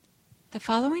The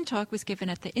following talk was given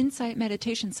at the Insight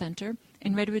Meditation Center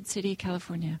in Redwood City,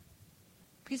 California.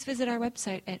 Please visit our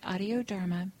website at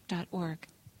audiodharma.org.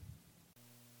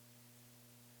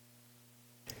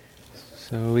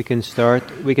 So we can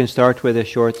start with a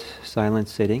short silent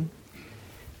sitting.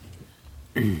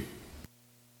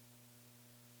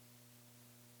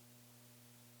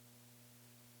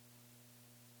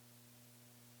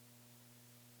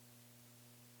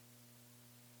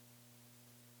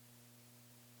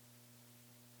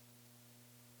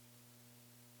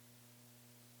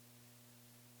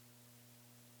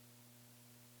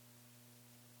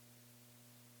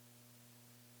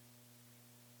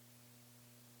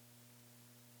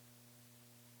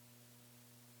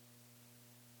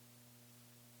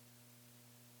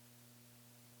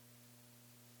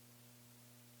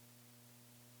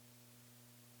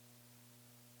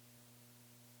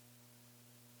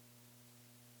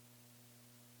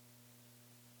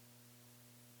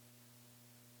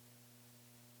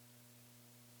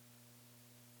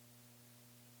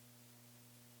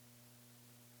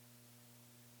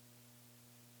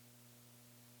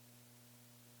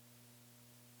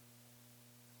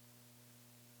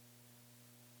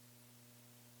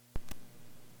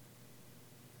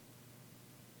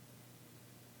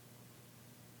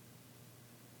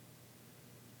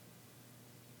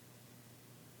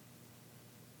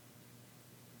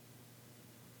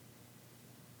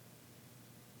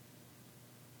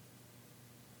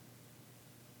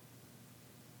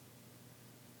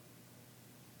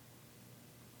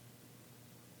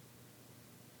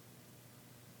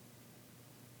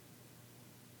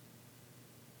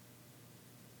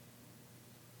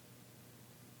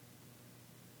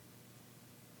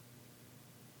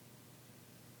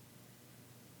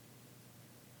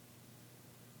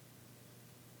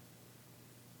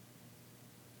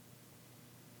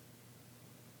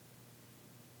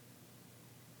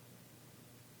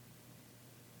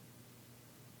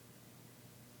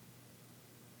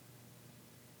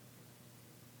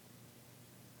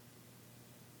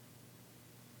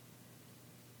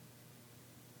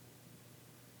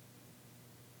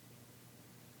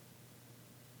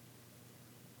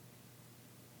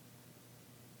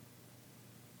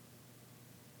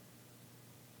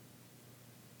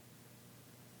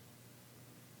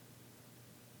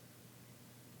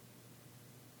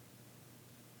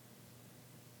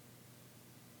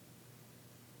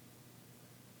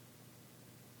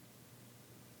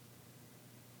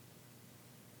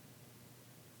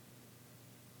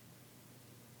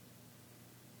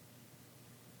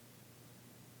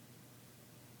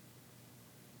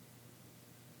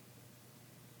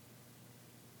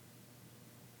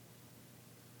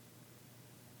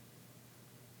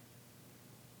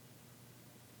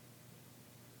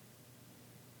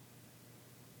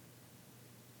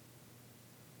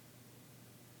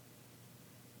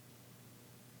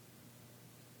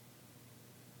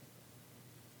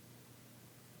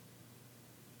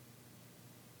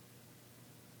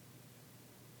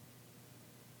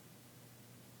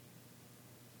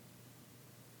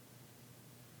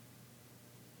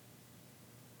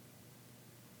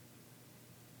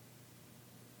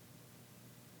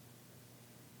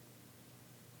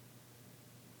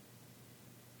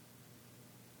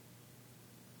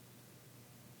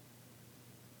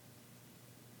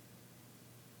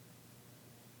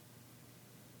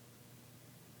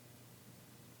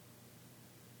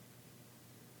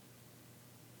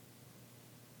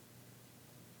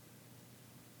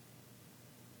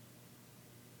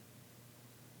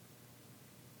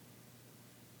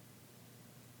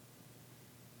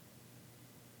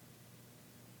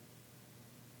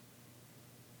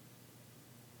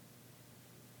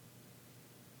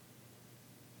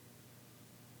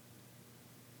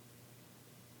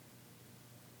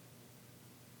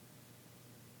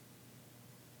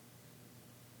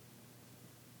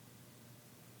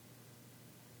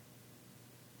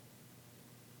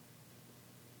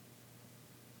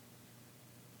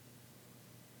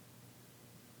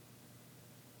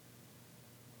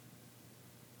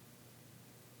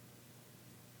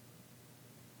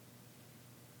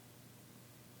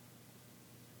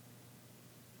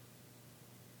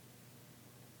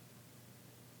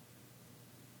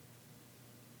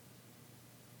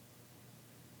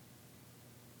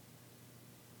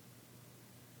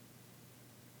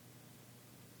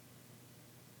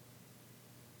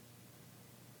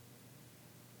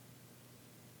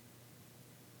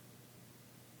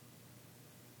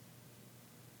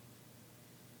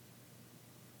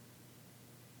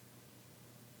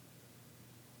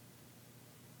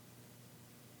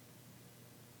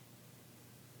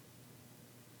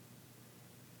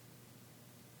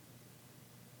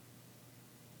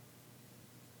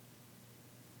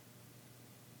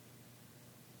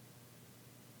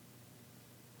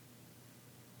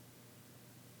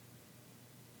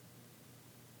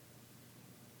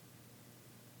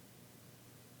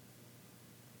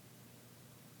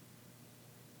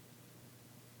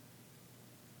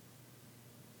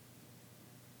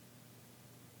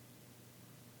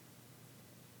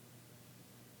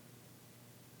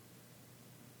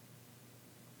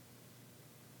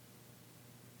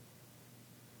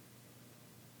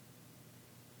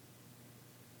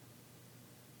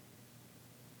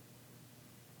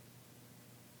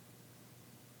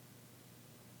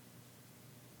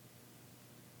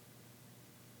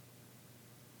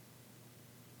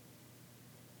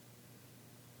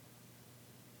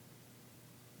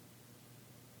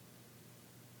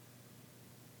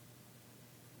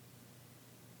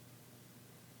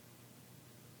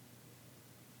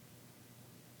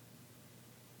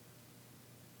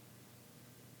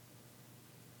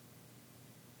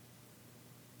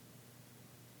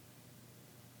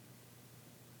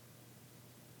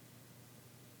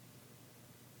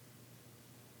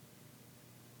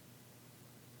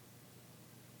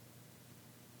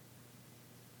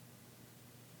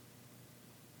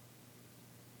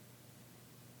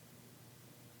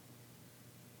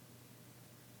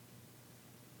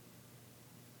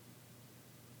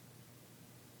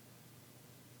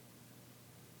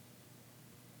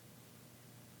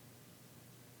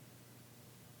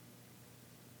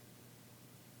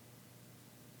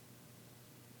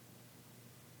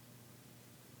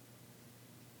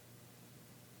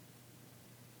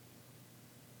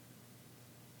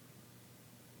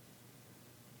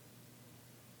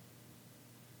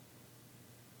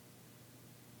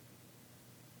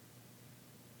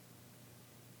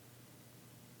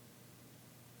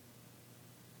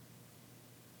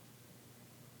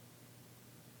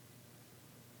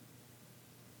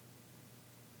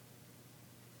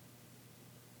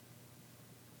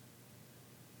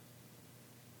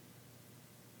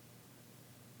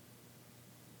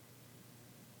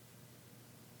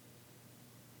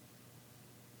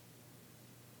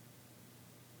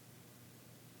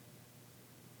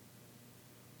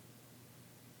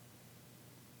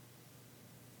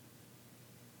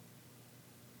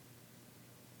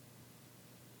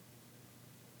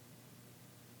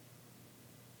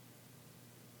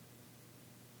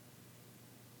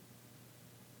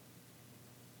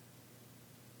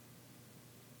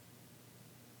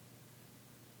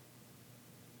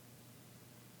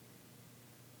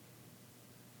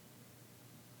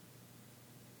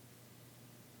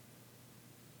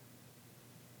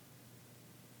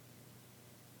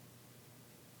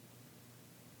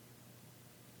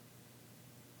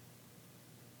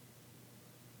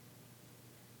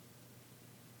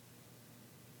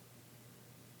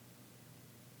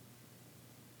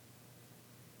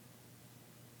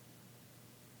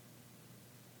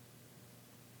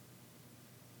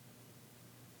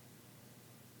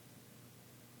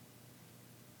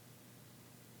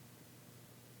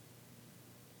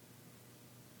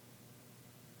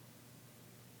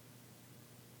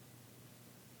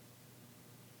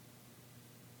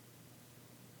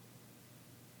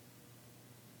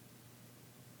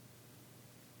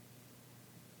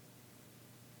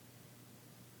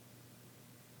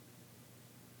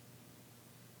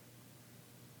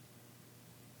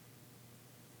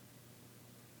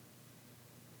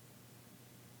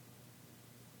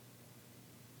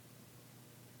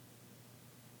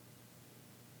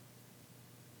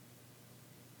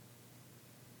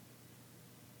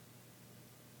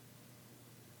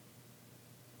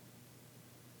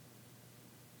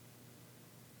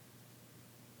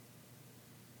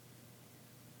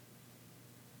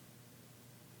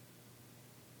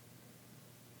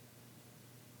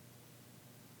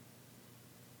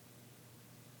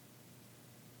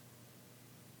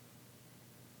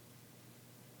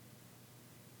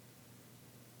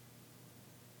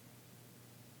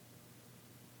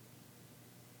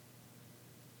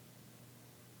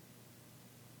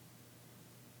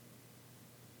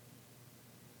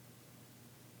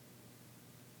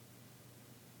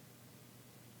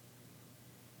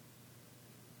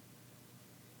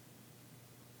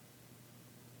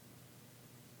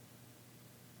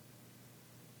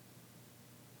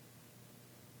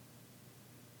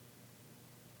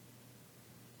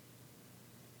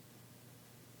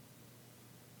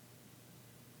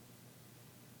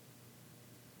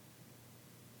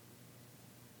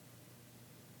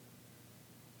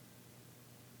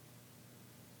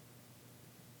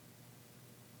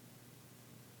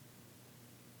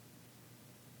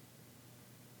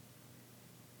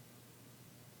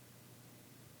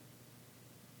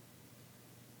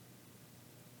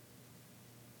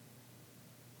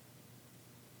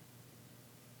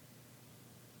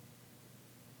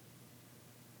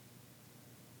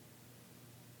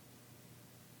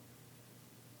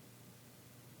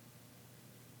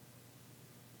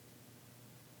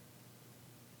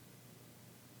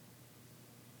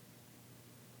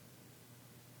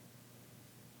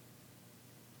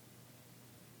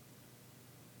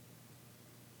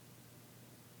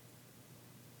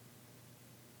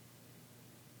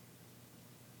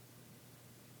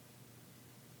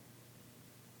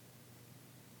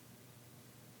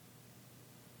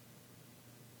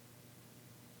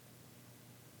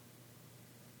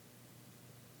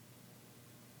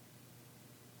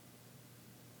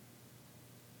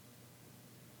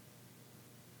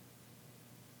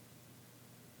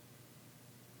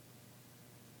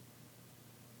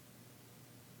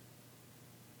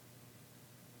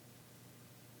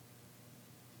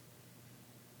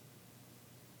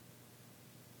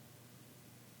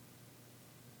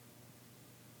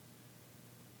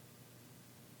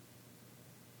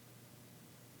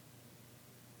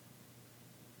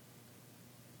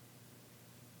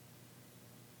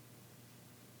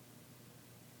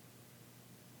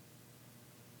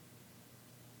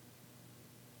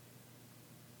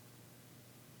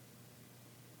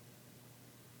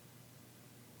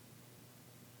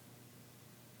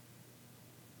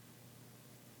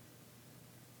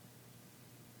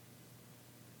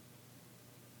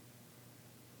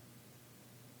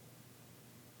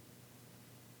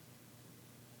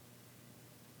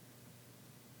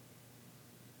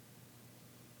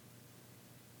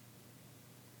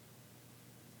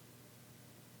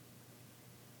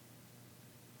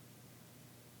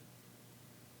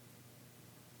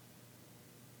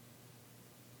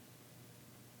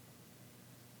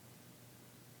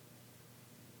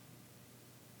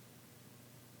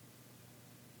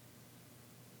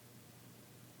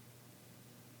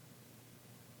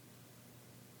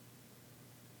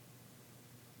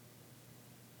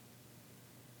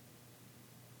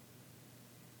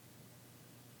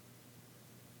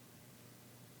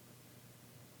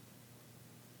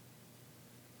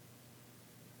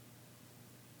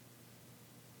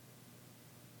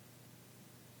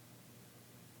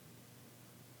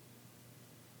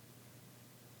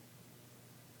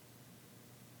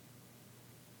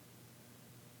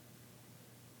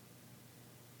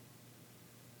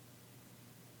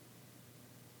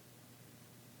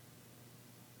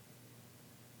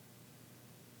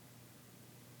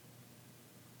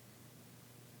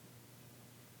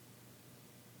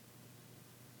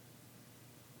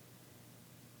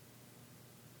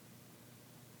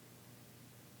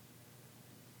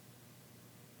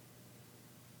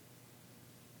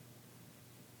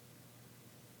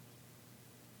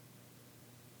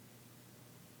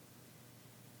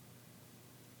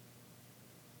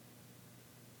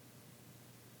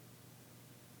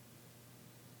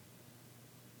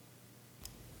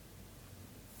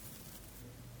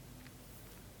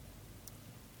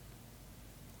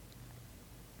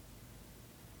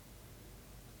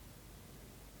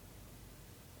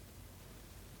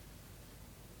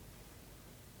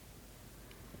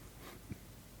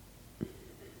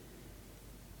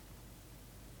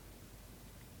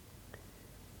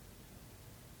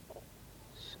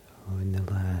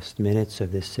 last minutes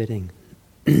of this sitting,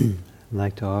 I'd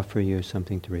like to offer you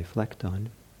something to reflect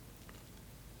on.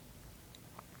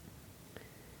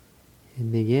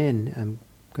 And begin, I'm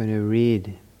going to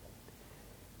read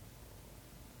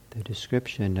the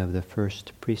description of the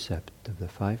first precept of the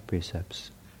 5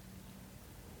 precepts.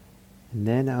 And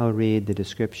then I'll read the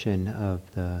description of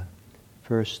the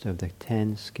first of the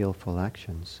 10 skillful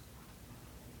actions.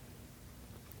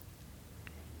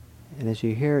 And as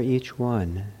you hear each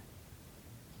one,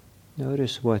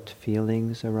 notice what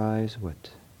feelings arise,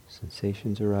 what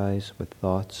sensations arise, what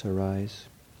thoughts arise.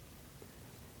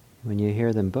 When you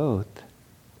hear them both,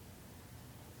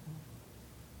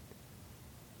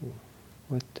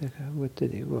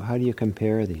 how do you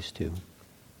compare these two?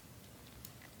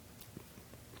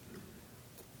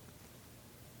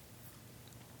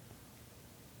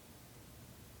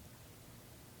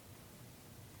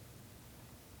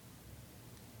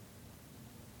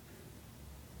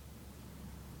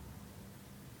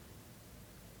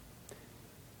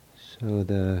 So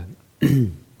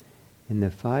in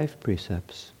the 5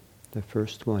 precepts, the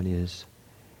first one is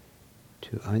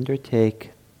to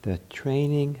undertake the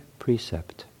training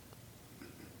precept,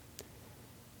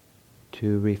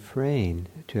 to refrain,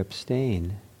 to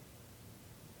abstain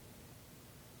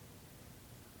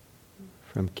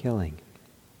from killing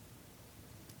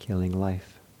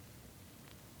life.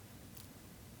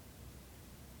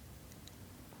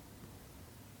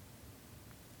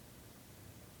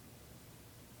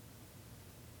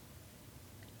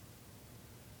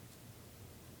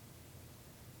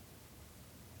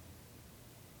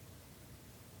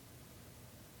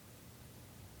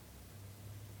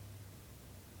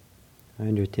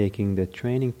 Undertaking the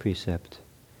training precept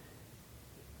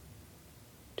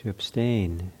to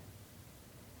abstain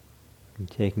from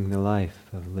taking the life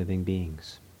of living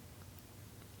beings.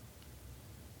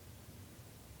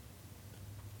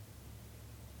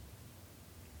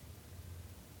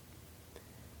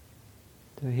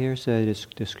 So here's a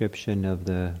description of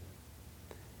the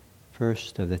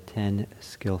first of the 10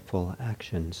 skillful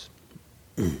actions.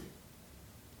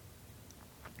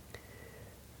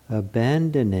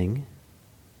 Abandoning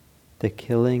the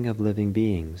killing of living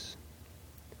beings,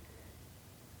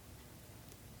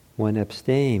 one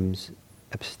abstains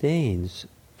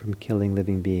from killing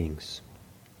living beings.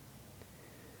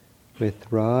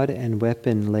 With rod and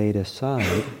weapon laid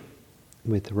aside,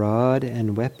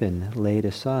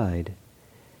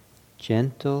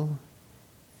 gentle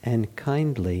and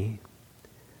kindly,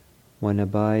 one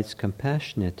abides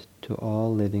compassionate to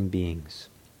all living beings.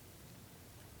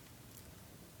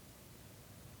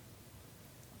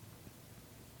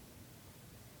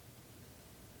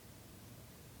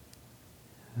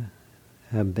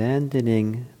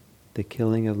 Abandoning the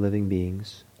killing of living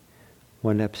beings,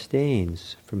 one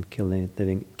abstains from killing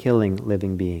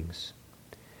living beings.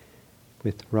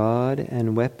 With rod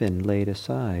and weapon laid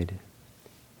aside,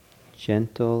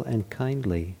 gentle and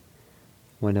kindly,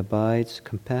 one abides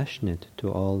compassionate to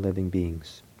all living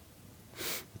beings.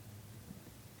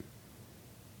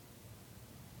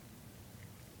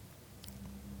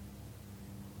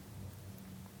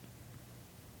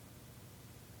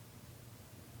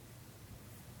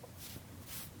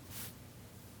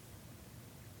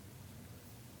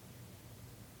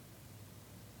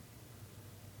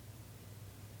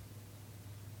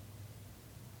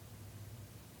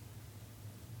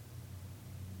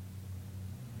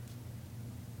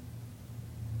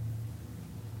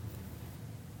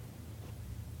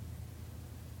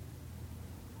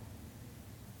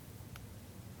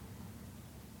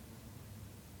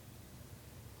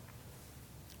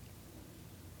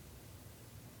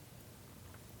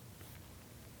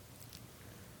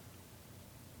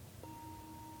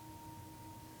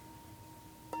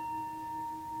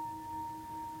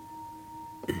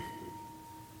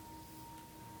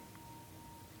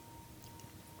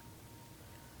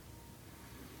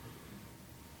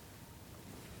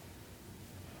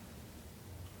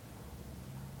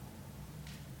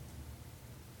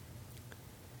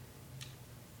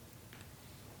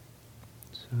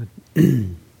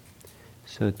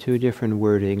 So 2 different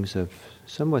wordings of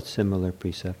somewhat similar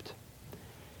precept.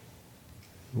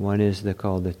 One is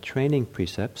called the training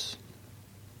precepts,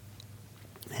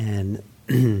 and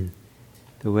the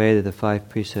way that the 5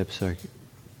 precepts are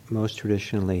most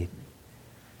traditionally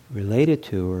related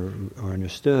to or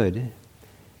understood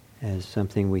as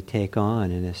something we take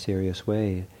on in a serious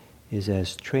way is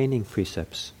as training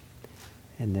precepts.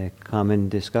 And the common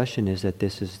discussion is that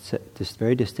this is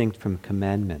very distinct from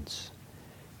commandments.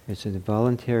 It's the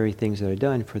voluntary things that are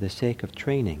done for the sake of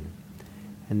training.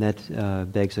 And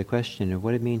that begs the question of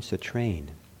what it means to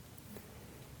train.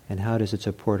 And how does it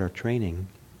support our training?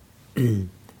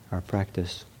 our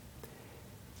practice.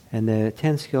 And the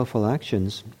 10 skillful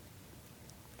actions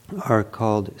are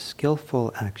called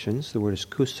skillful actions. The word is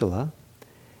kusala.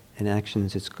 And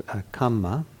actions, it's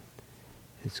kamma.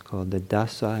 It's called the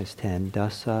dasa, is 10.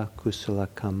 Dasa kusala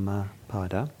kamma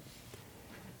pada.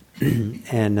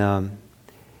 and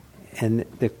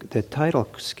the title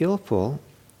skillful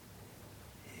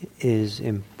is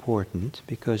important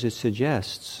because it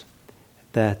suggests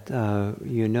that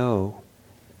in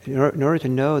order to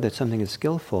know that something is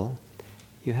skillful,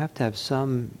 you have to have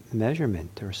some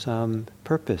measurement or some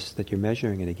purpose that you're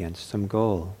measuring it against, some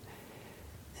goal.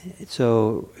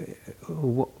 So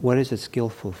what is it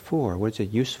skillful for? What is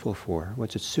it useful for?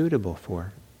 What's it suitable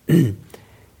for?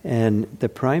 And the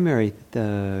primary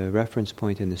reference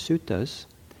point in the suttas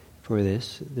for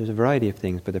this, there's a variety of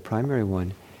things, but the primary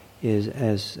one is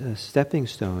as stepping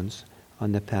stones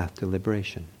on the path to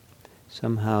liberation.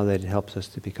 Somehow that it helps us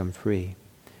to become free.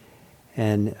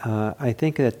 And I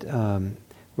think that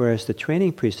whereas the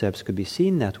training precepts could be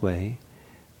seen that way,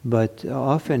 but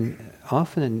often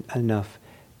enough,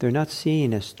 they're not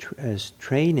seen as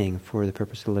training for the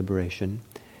purpose of liberation.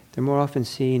 They're more often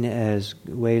seen as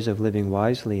ways of living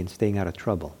wisely and staying out of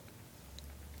trouble.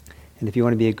 And if you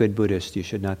want to be a good Buddhist, you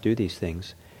should not do these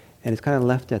things. And it's kind of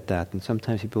left at that, and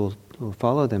sometimes people will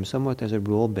follow them somewhat as a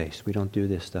rule-based. We don't do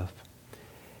this stuff.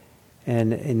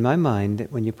 And in my mind,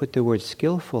 when you put the word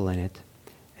skillful in it,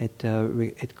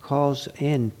 it calls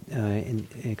in,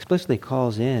 explicitly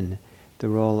calls in the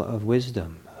role of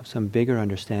wisdom, of some bigger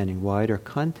understanding, wider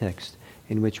context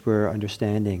in which we're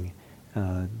understanding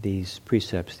these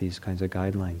precepts, these kinds of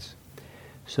guidelines.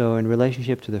 So in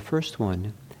relationship to the first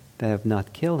one, that of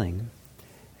not killing,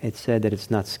 it said that it's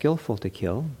not skillful to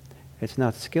kill. It's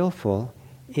not skillful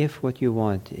if what you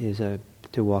want is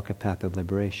to walk a path of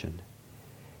liberation.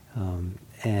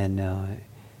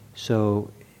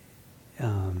 So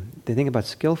the thing about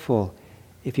skillful,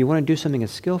 if you want to do something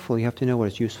that's skillful, you have to know what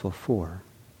it's useful for.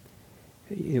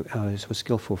 It's what's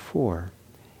skillful for.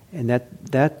 And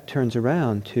that turns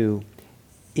around to,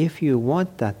 if you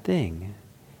want that thing,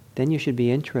 then you should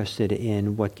be interested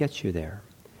in what gets you there.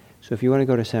 So if you want to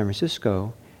go to San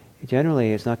Francisco,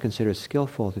 generally it's not considered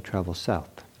skillful to travel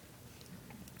south.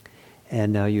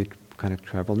 And you kind of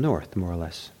travel north, more or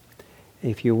less.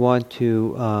 If you want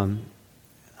to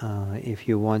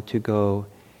go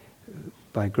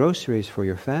buy groceries for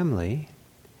your family,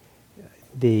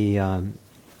 it's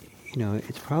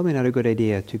probably not a good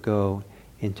idea to go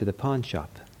into the pawn shop.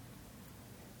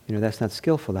 That's not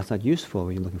skillful. That's not useful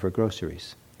when you're looking for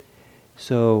groceries.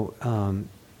 But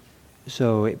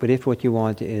if what you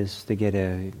want is to get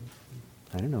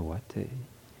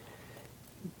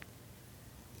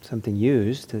something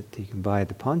used that you can buy at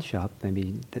the pawn shop,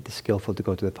 maybe it's skillful to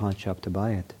go to the pawn shop to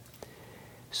buy it.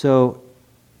 So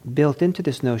built into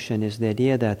this notion is the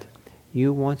idea that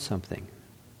you want something.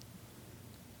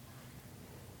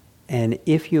 And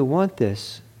if you want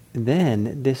this,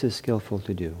 then this is skillful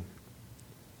to do.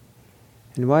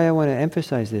 And why I want to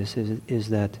emphasize this is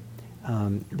that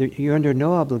you're under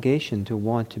no obligation to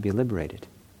want to be liberated.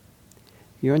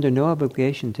 You're under no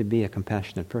obligation to be a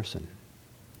compassionate person.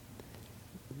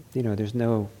 There's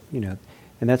no, and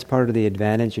that's part of the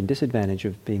advantage and disadvantage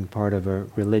of being part of a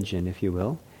religion, if you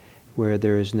will, where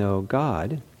there is no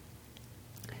God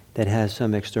that has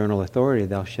some external authority,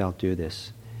 thou shalt do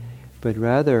this. But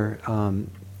rather,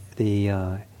 the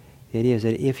idea is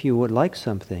that if you would like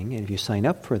something, and if you sign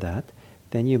up for that,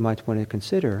 then you might want to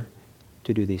consider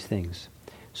to do these things.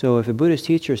 So if a Buddhist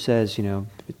teacher says,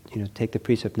 take the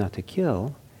precept not to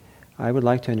kill, I would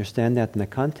like to understand that in the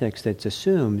context that it's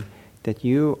assumed that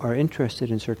you are interested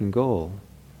in a certain goal.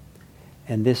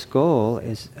 And this goal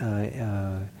is,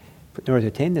 in order to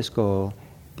attain this goal,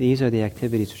 these are the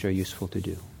activities which are useful to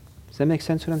do. Does that make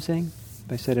sense what I'm saying?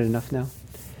 Have I said it enough now?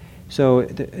 So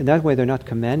in that way they're not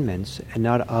commandments and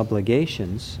not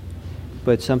obligations,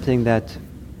 but something that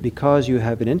because you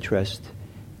have an interest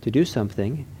to do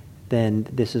something, then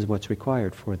this is what's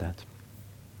required for that.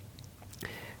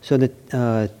 So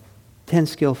the 10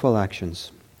 skillful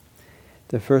actions.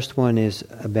 The first one is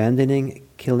abandoning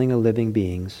killing of living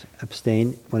beings.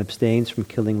 One abstains from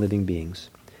killing living beings.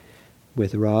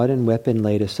 With rod and weapon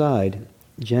laid aside,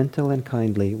 gentle and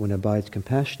kindly, one abides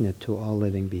compassionate to all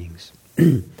living beings.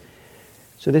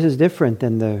 So this is different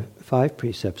than the 5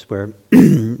 precepts where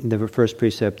the first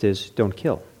precept is don't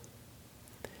kill.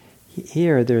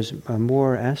 Here there's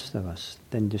more asked of us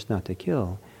than just not to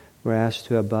kill. We're asked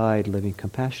to abide living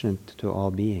compassionate to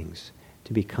all beings,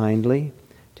 to be kindly,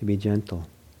 to be gentle.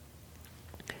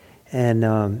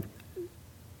 And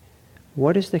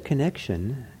what is the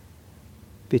connection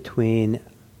between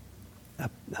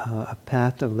a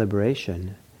path of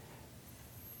liberation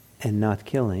and not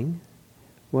killing,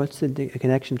 what's the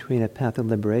connection between a path of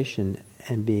liberation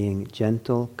and being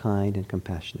gentle, kind, and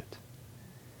compassionate?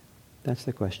 That's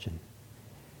the question.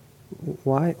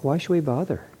 Why should we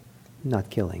bother not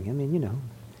killing? I mean,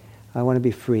 I want to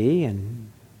be free,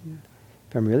 and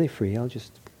if I'm really free, I'll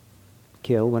just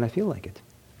kill when I feel like it.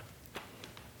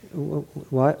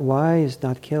 Why is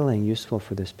not killing useful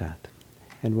for this path?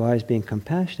 And why is being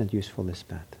compassionate useful for this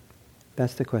path?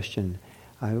 That's the question.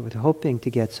 I was hoping to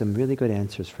get some really good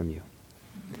answers from you.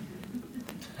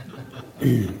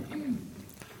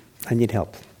 I need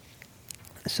help.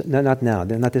 So, no, not now,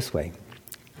 not this way.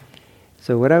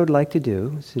 So what I would like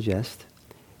to suggest,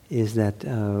 is that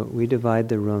we divide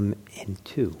the room in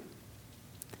two.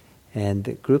 And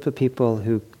the group of people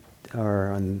who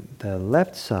are on the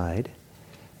left side,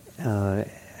 you'll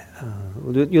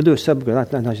do a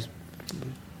subgroup, not just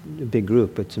a big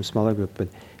group, but some smaller group. But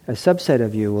a subset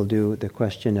of you will do the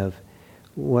question of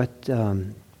what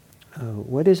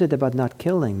is it about not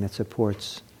killing that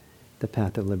supports the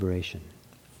path of liberation?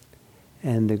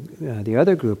 And the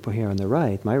other group here on the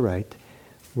right, my right,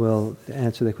 will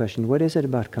answer the question, what is it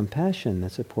about compassion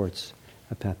that supports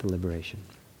a path of liberation?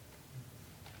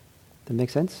 That make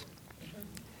sense?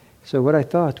 So what I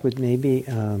thought would maybe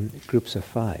groups of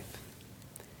 5.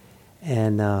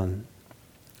 And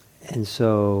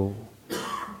so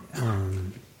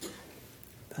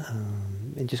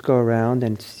and just go around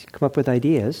and come up with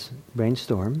ideas,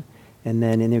 brainstorm, and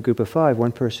then in a group of 5,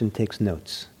 one person takes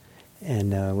notes.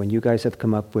 And when you guys have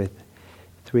come up with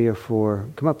 3 or 4,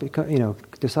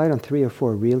 decide on 3 or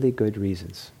 4 really good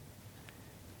reasons.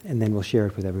 And then we'll share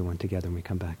it with everyone together when we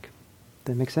come back.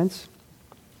 That make sense?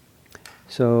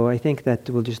 So I think that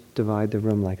we'll just divide the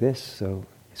room like this. So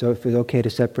if it's okay to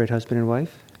separate husband and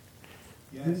wife?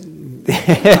 Yes.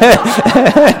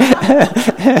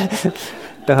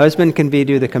 The husband can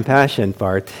do the compassion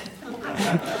part.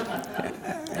 I'll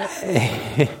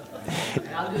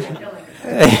do the killing.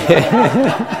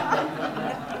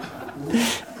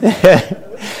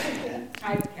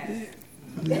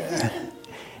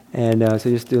 And so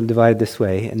just divide it this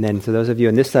way. And then, so those of you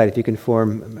on this side, if you can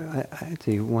form, I'd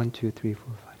say 1, 2, 3,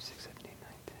 4, 5, 6, 7, 8, 9,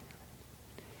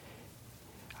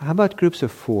 10. How about groups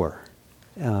of 4?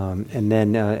 And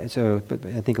then, but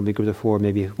I think it'll be groups of 4,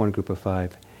 maybe one group of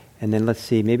 5. And then let's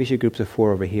see, maybe you should groups of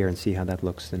 4 over here and see how that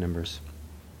looks, the numbers.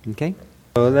 Okay?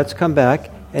 So let's come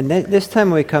back. And then this time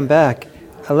when we come back,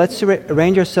 let's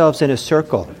arrange ourselves in a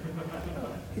circle.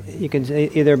 You can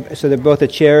either, so that both the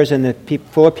chairs and the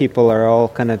 4 people are all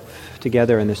kind of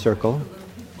together in the circle.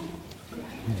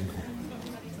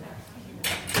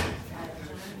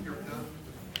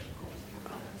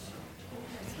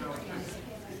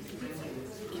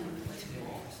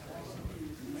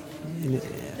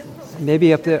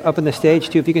 Maybe up on the stage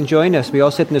too, if you can join us, we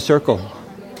all sit in a circle.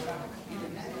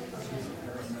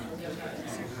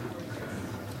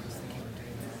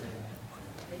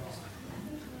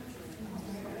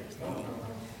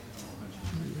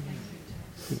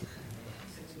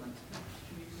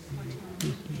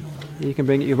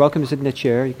 You're welcome to sit in a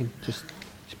chair. You can just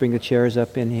bring the chairs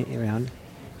up in around.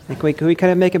 And can we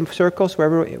kind of make a circle so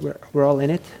we're all in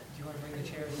it? Do you want to bring the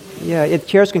chairs? Yeah,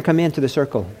 chairs can come into the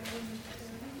circle.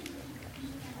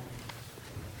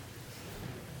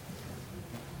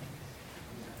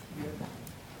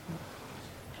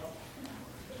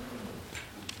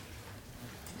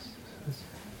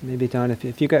 Maybe down, if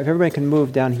everybody can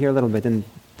move down here a little bit, then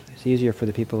it's easier for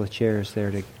the people with chairs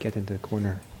there to get into the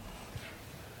corner.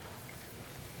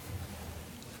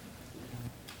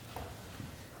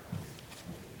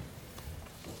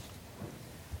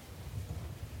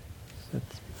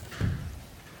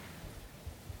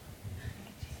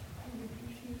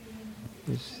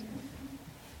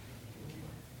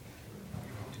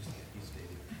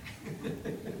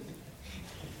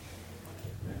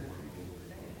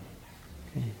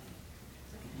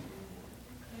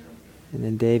 And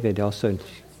then David also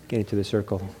get into the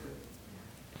circle.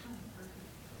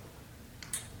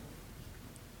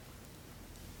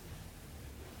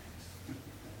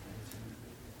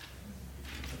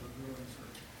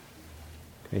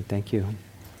 Great, thank you.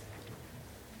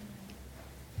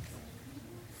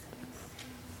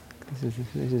 This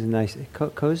is nice,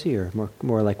 cozier,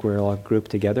 more like we're all grouped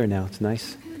together now. It's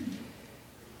nice.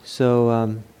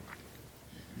 So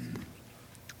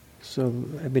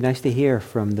it'd be nice to hear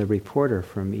from the reporter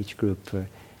from each group.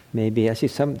 Maybe I see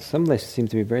some lists seem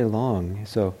to be very long.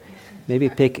 So maybe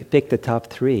pick the top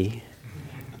 3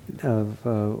 of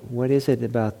what is it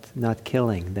about not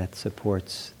killing that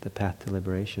supports the path to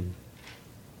liberation.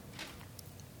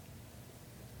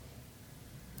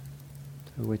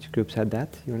 which groups had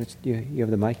that? You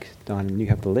have the mic, Don, and you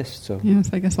have the list. So Yes,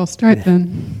 I guess I'll start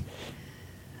then.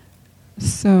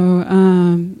 So,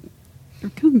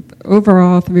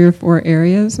 overall 3 or 4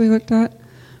 areas we looked at.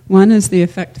 One is the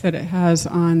effect that it has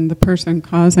on the person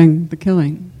causing the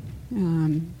killing,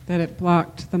 that it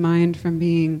blocked the mind from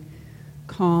being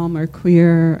calm or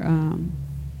clear,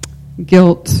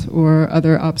 guilt or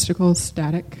other obstacles,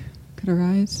 static, could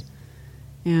arise,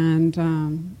 and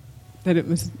that it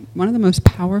was one of the most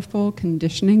powerful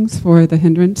conditionings for the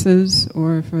hindrances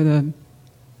or for the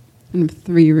kind of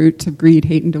 3 roots of greed,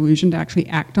 hate, and delusion to actually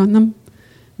act on them.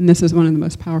 And this is one of the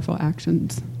most powerful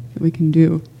actions that we can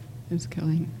do, is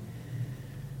killing.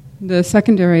 The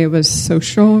second area was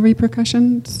social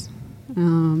repercussions.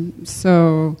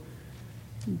 So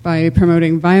by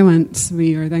promoting violence,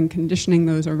 we are then conditioning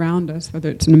those around us,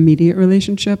 whether it's an immediate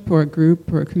relationship or a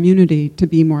group or a community, to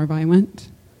be more violent.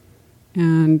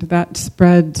 And that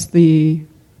spreads the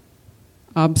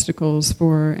obstacles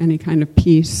for any kind of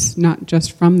peace, not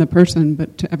just from the person,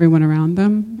 but to everyone around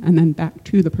them, and then back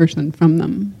to the person from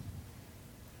them.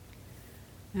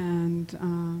 And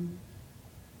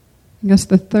I guess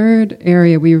the third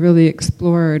area we really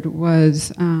explored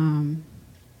was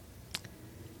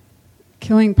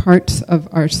killing parts of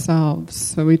ourselves.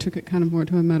 So we took it kind of more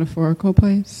to a metaphorical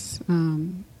place.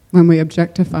 When we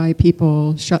objectify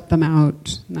people, shut them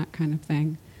out, and that kind of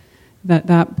thing,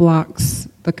 that blocks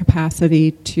the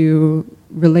capacity to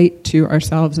relate to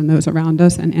ourselves and those around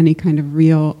us in any kind of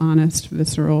real, honest,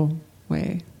 visceral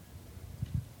way.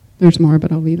 There's more,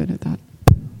 but I'll leave it at that.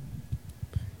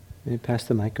 Maybe pass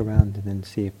the mic around and then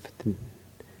see if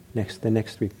the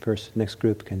next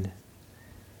group can.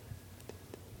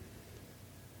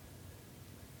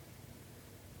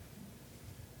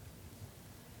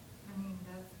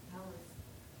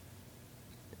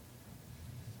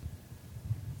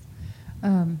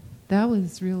 That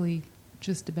was really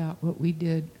just about what we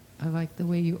did. I like the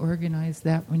way you organized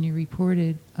that when you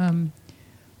reported.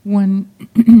 One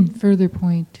further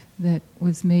point that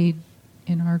was made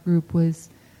in our group was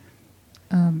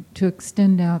to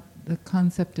extend out the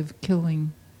concept of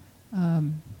killing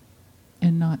and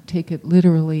not take it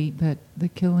literally, but the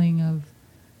killing of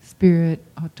spirit,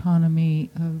 autonomy,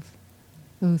 of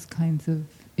those kinds of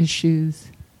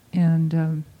issues.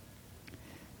 And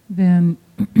then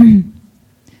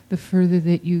the further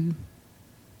that you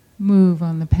move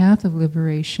on the path of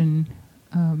liberation,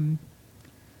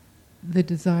 the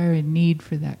desire and need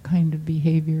for that kind of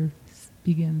behavior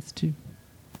begins to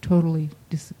totally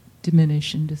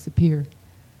diminish and disappear.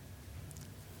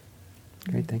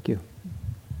 Great, thank you.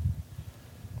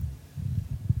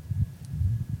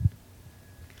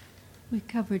 We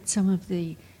covered some of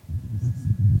the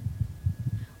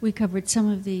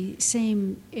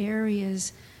same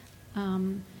areas.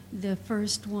 The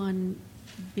first one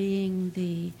being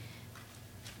the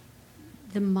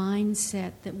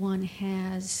mindset that one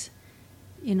has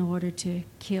in order to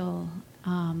kill,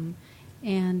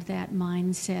 and that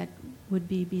mindset would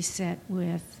be beset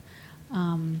with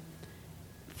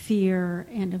fear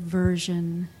and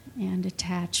aversion and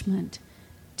attachment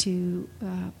to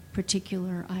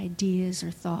particular ideas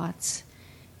or thoughts,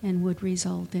 and would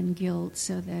result in guilt,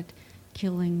 so that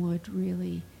killing would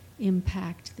really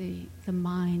impact the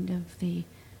mind of the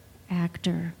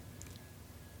actor.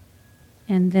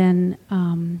 And then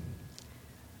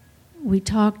we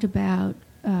talked about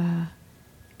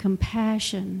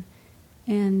compassion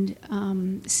and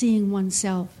seeing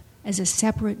oneself as a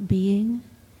separate being.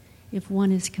 If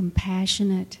one is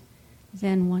compassionate,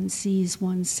 then one sees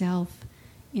oneself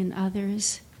in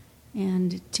others,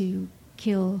 and to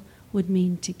kill would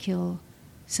mean to kill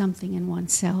something in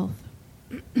oneself.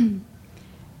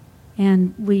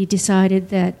 And we decided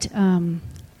that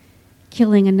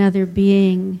killing another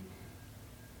being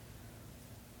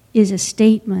is a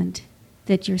statement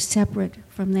that you're separate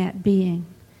from that being.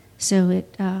 So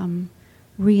it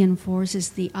reinforces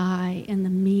the I and the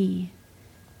me,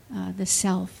 the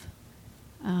self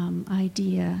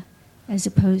idea, as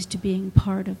opposed to being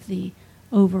part of the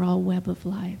overall web of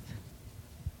life.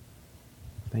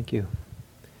 Thank you.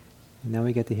 And now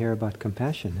we get to hear about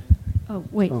compassion. Oh,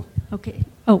 wait. Oh. Okay.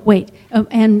 Oh, wait.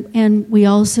 And we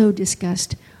also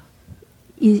discussed,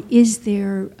 is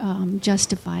there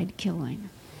justified killing?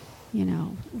 You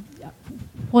know,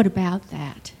 what about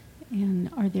that? And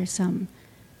are there some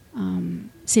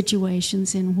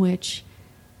situations in which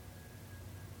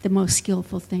the most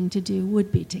skillful thing to do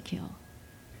would be to kill?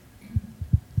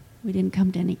 We didn't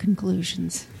come to any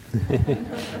conclusions.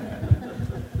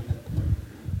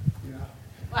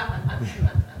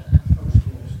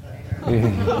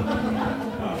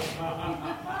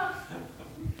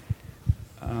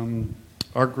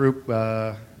 our group,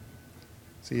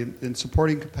 in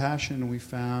supporting compassion, we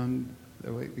found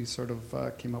that we sort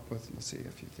of came up with, let's see,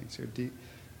 a few things here.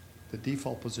 The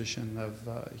default position of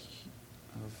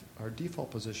our default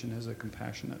position is in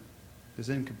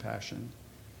compassion,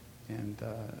 and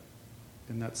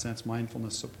in that sense,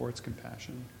 mindfulness supports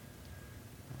compassion.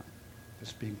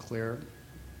 Just being clear.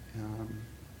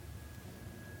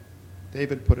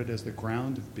 David put it as the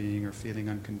ground of being or feeling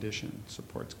unconditioned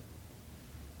supports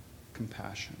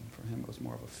compassion. For him, it was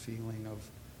more of a feeling of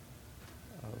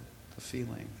the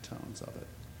feeling tones of it.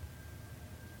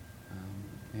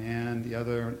 And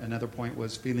another point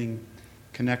was feeling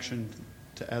connection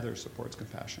to others supports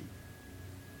compassion,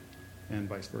 and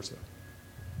vice versa.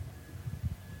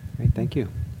 Great, thank you.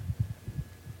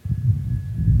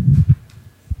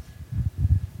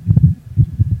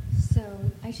 So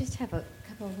I just have a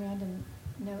couple of random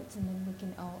notes, and then we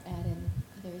can all add in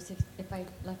others if I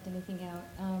left anything out.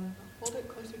 Hold it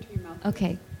closer to your mouth.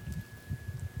 Okay.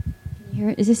 Can you hear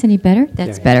it? Is this any better?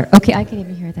 That's Yeah. better. Okay, I can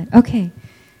even hear that. Okay.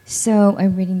 So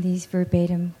I'm reading these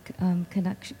verbatim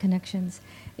connections.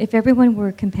 If everyone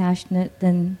were compassionate,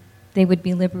 then they would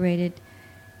be liberated.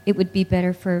 It would be a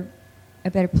better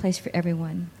place for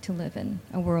everyone to live in,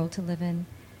 a world to live in.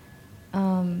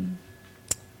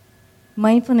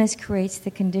 Mindfulness creates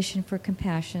the condition for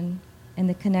compassion, and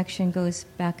the connection goes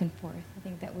back and forth. I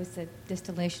think that was the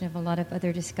distillation of a lot of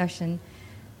other discussion,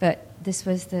 but this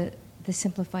was the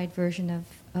simplified version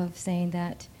of saying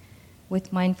that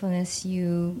with mindfulness,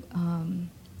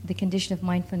 the condition of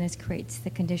mindfulness creates the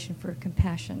condition for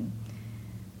compassion.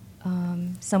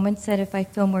 Someone said, if I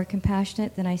feel more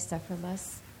compassionate, then I suffer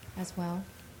less as well.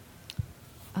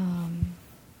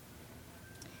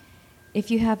 If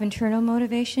you have internal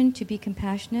motivation to be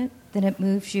compassionate, then it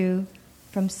moves you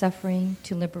from suffering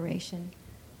to liberation,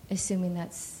 assuming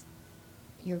that's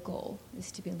your goal,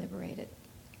 is to be liberated.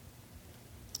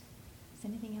 Is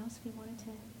there anything else we wanted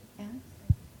to add?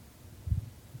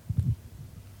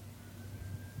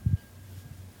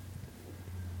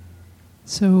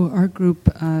 So our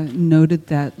group noted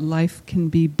that life can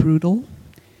be brutal,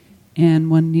 and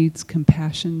one needs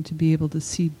compassion to be able to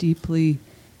see deeply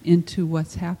into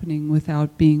what's happening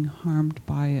without being harmed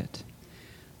by it.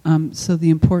 So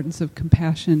the importance of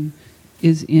compassion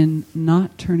is in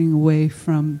not turning away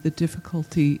from the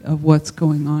difficulty of what's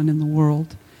going on in the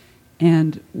world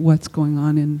and what's going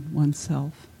on in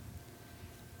oneself.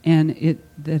 And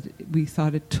that we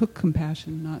thought it took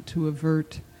compassion not to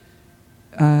avert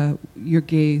your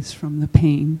gaze from the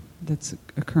pain that's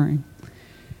occurring.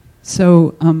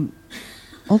 So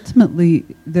ultimately,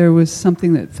 there was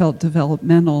something that felt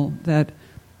developmental, that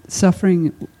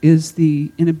suffering is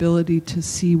the inability to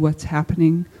see what's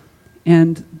happening,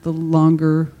 and the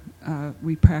longer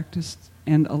we practiced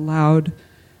and allowed,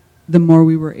 the more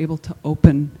we were able to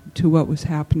open to what was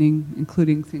happening,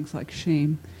 including things like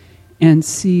shame, and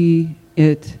see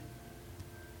it.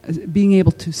 Being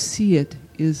able to see it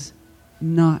is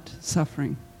not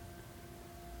suffering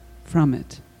from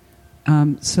it.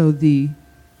 So the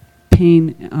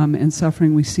pain and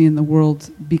suffering we see in the world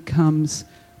becomes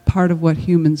part of what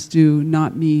humans do,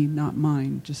 not me, not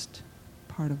mine, just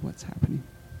part of what's happening.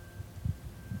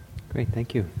 Great,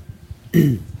 thank you.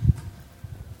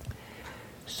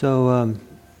 So,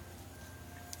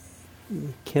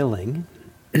 killing.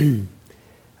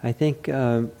 I think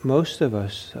most of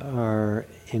us are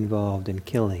involved in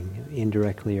killing,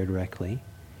 indirectly or directly.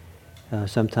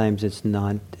 Sometimes it's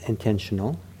not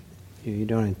intentional.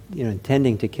 You're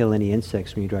intending to kill any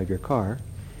insects when you drive your car,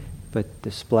 but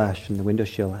the splash from the window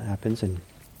sill happens, and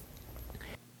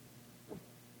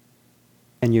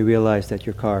you realize that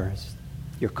your car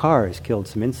has killed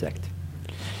some insect.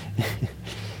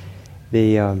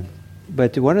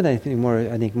 But one of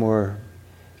the more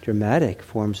dramatic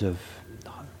forms of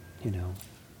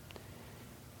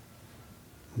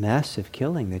massive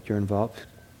killing that you're involved,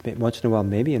 once in a while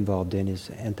maybe involved in, is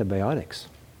antibiotics.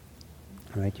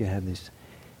 Right? You have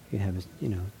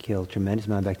kill tremendous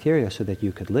amount of bacteria so that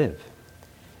you could live.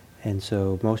 And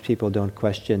so most people don't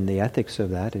question the ethics of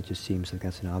that. It just seems like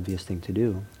that's an obvious thing to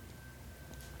do.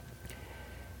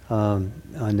 On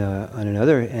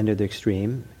another end of the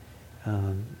extreme,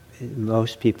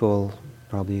 most people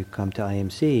probably who come to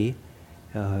IMC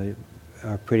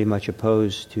are pretty much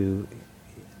opposed to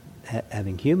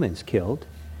having humans killed.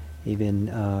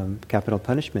 Even capital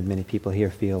punishment, many people here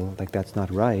feel like that's not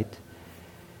right.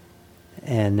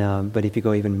 And but if you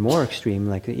go even more extreme,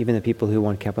 like even the people who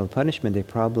want capital punishment, they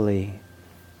probably,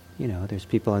 there's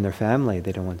people in their family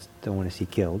they don't want to see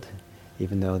killed,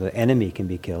 even though the enemy can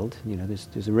be killed.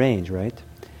 There's a range, right?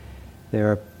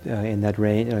 There are in that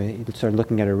range. You start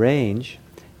looking at a range.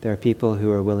 There are people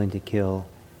who are willing to kill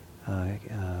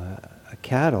a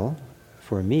cattle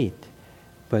for meat,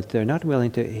 but they're not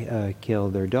willing to kill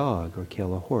their dog or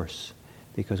kill a horse,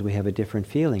 because we have a different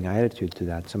feeling, attitude to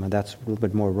that. Somehow that's a little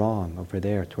bit more wrong over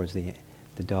there towards the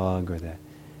dog or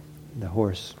the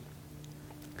horse.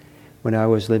 When I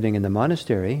was living in the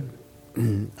monastery,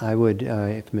 I would,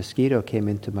 if a mosquito came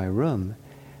into my room,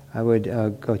 I would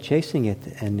go chasing it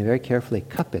and very carefully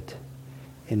cup it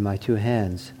in my two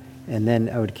hands, and then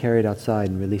I would carry it outside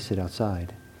and release it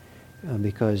outside.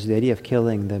 Because the idea of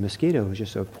killing the mosquito was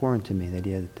just so foreign to me, the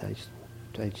idea that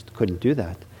I just couldn't do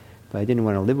that. But I didn't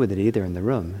want to live with it either in the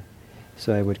room.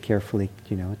 So I would carefully,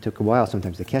 it took a while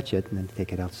sometimes to catch it and then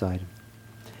take it outside.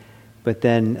 But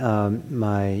then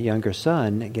my younger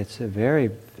son gets a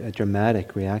very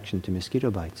dramatic reaction to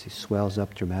mosquito bites. He swells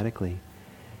up dramatically.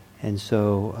 And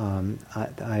so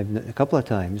I've a couple of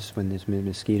times when there's been a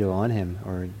mosquito on him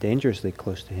or dangerously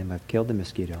close to him, I've killed the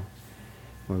mosquito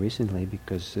more recently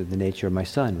because of the nature of my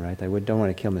son, right? Don't want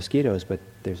to kill mosquitoes, but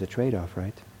there's a trade-off,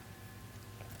 right?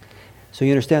 So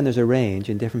you understand there's a range,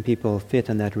 and different people fit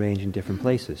on that range in different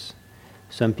places.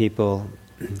 Some people,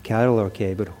 cattle are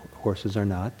okay, but horses are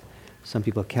not. Some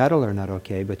people, cattle are not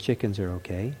okay, but chickens are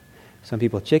okay. Some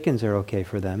people, chickens are okay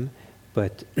for them,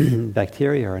 but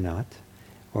bacteria are not.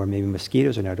 Or maybe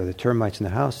mosquitoes are not, or the termites in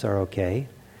the house are okay.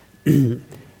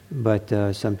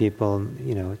 But some people,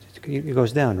 it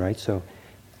goes down, right? So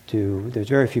there's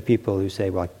very few people who say,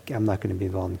 well, I'm not going to be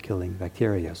involved in killing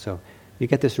bacteria. So you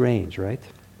get this range, right?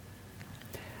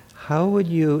 How would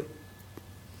you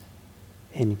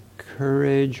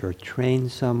encourage or train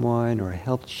someone or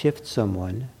help shift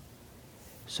someone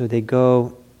so they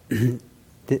go,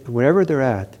 wherever they're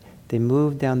at, they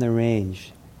move down the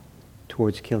range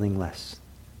towards killing less?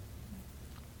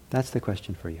 That's the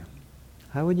question for you.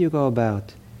 How would you go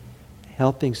about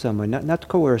helping someone, not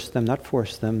coerce them, not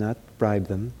force them, not bribe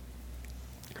them?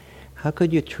 How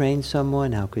could you train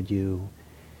someone? How could you,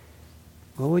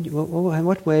 in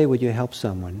what way would you help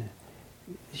someone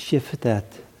shift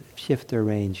their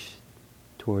range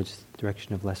towards the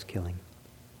direction of less killing?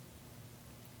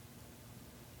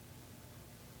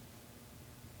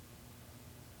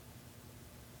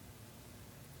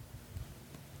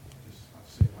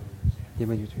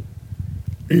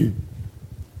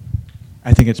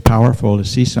 I think it's powerful to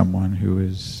see someone who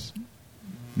is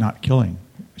not killing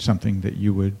something that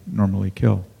you would normally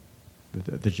kill.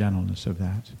 The gentleness of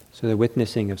that. So the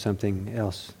witnessing of something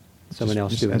else, someone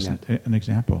else doing that. An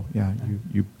example, yeah.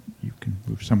 You can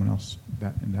move someone else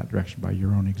in that direction by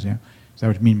your own example. Is that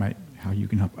what you mean by how you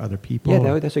can help other people?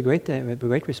 Yeah, that's a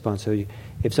great response. So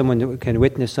if someone can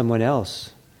witness someone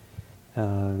else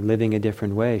living a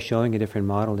different way, showing a different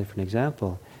model, different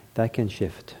example, that can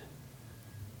shift.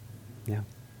 Yeah.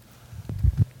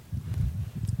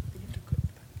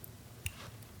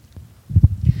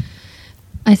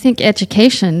 I think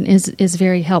education is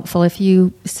very helpful. If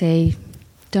you, say,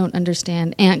 don't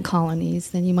understand ant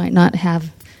colonies, then you might not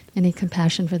have any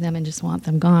compassion for them and just want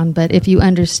them gone. But if you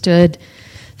understood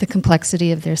the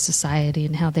complexity of their society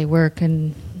and how they work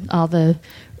and all the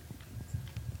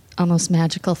almost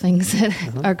magical things that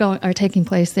are taking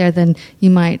place there, then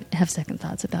you might have second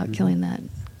thoughts about killing that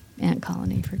ant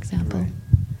colony, for example. Right.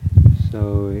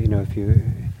 So if you,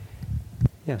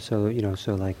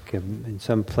 so like in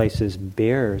some places,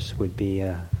 bears would be.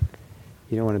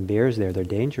 You don't want bears there; they're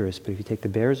dangerous. But if you take the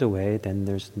bears away, then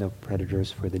there's no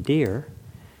predators for the deer,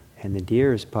 and the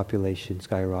deer's population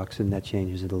skyrockets, and that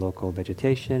changes the local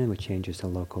vegetation, which changes the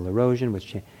local erosion,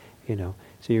 which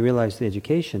So you realize the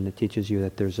education that teaches you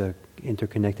that there's a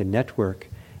interconnected network,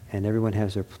 and everyone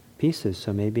has their pieces.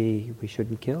 So maybe we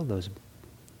shouldn't kill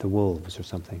the wolves or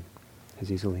something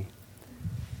as easily.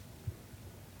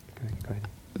 Go ahead.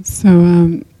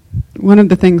 So one of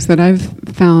the things that I've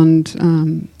found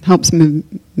helps move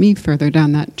me further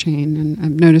down that chain, and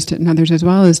I've noticed it in others as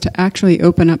well, is to actually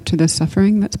open up to the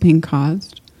suffering that's being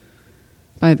caused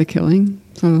by the killing.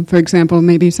 So, for example,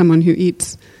 maybe someone who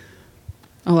eats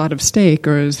a lot of steak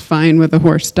or is fine with a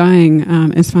horse dying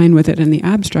is fine with it in the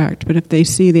abstract, but if they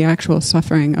see the actual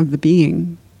suffering of the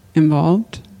being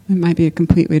involved, it might be a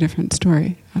completely different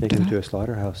story after Take them that. to a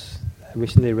slaughterhouse. I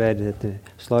recently read that the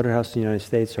slaughterhouses in the United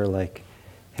States are like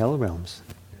hell realms.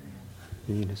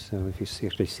 So if you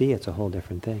actually see it, it's a whole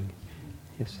different thing.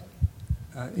 Yes?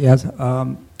 Yes.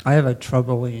 I have a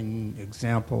troubling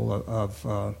example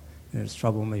of and it's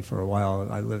troubled me for a while.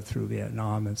 I lived through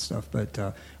Vietnam and stuff,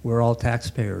 but we're all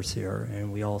taxpayers here,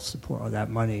 and we all support all that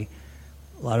money.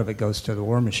 A lot of it goes to the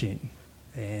war machine.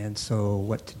 And so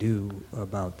what to do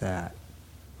about that?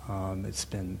 It's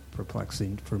been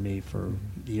perplexing for me for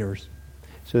years.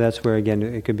 So that's where, again,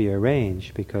 it could be a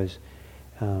range, because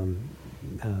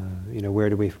where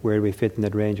do we fit in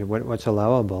that range of what's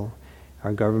allowable?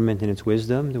 Our government, in its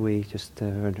wisdom, do we just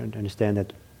understand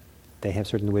that they have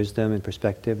certain wisdom and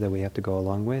perspective that we have to go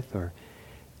along with, or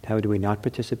how do we not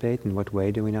participate? In what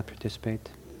way do we not participate?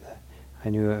 I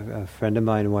knew a friend of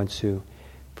mine once who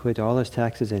put all his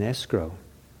taxes in escrow.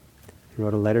 He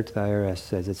wrote a letter to the IRS,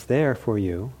 says it's there for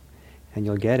you, and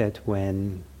you'll get it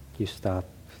when you stop,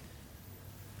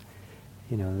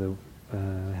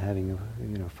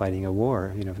 fighting a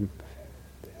war,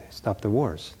 stop the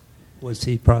wars. Was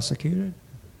he prosecuted?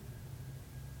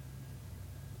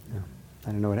 No,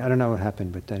 I don't know what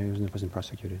happened, but he wasn't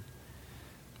prosecuted.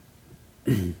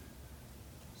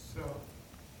 So,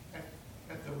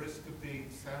 at the risk of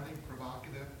sounding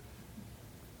provocative,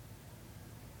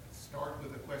 start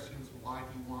with the questions: why do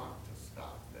you want to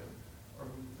stop them or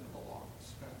move them along the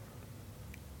spectrum?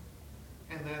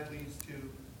 And that leads to,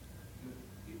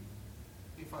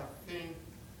 if I think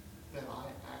that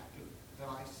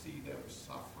I see them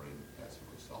suffering as a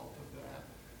result of that,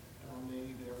 and I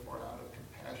may therefore, out of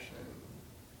compassion,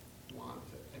 want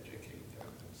to educate them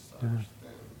and such,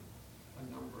 then a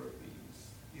number of these,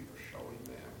 either showing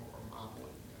them or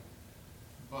modeling them.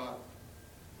 But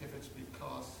if it's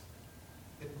because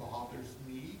it bothers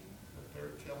me that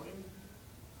they're killing,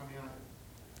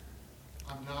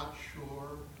 I'm not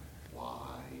sure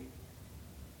why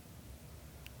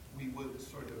we would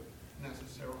sort of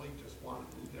necessarily just want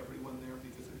to move everyone there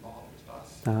because it bothers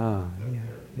us.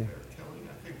 They're killing.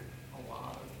 I think a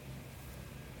lot of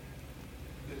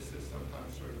this is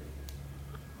sometimes sort of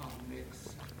a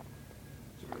mixed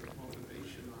sort of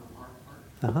motivation on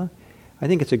our part. I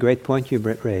think it's a great point you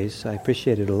raise. I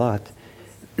appreciate it a lot.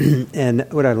 And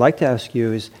what I'd like to ask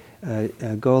you is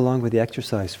go along with the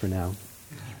exercise for now.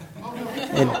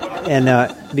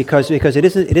 Because it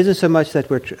isn't so much that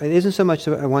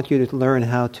I want you to learn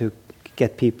how to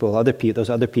get those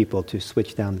other people to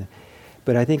switch down.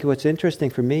 But I think what's interesting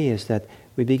for me is that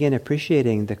we begin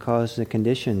appreciating the causes and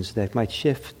conditions that might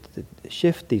shift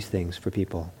these things for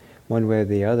people, one way or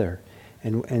the other,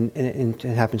 and it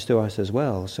happens to us as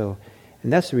well. So,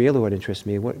 and that's really what interests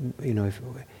me.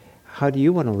 How do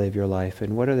you want to live your life,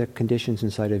 and what are the conditions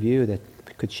inside of you that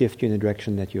could shift you in the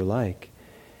direction that you like?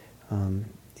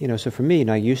 So for me,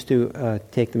 I used to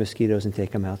take the mosquitoes and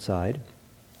take them outside.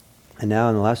 And now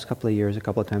in the last couple of years, a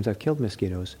couple of times I've killed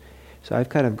mosquitoes. So I've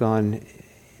kind of gone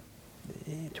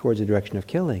towards the direction of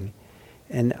killing.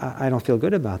 And I don't feel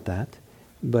good about that.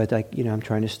 But I'm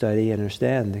trying to study and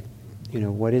understand,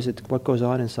 what goes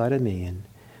on inside of me, and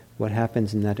what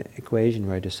happens in that equation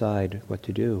where I decide what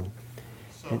to do.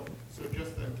 So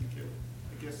just then,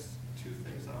 I guess two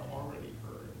things I already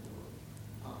heard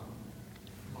were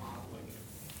modeling it,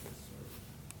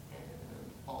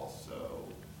 and also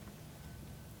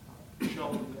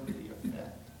showing them the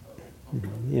effect of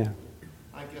Yeah.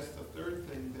 I guess the third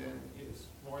thing then is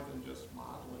more than just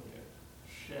modeling it,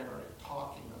 sharing,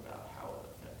 talking about how it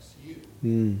affects you,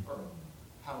 or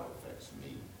how it affects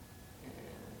me, and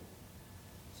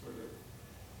sort of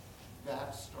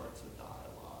that starts a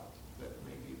dialogue that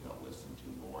maybe they'll listen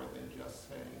to more than just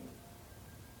saying,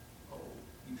 "Oh,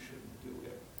 you shouldn't do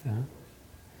it." I'm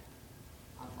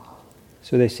modeling it.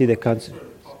 So they see the sort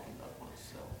of talking about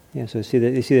myself. Yeah, so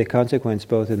they see the consequence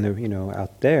both in the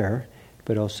out there,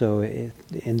 but also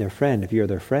in their friend. If you're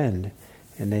their friend,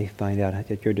 and they find out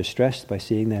that you're distressed by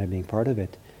seeing that and being part of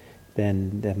it,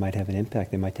 then that might have an impact.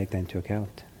 They might take that into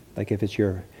account. Like if it's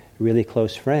your really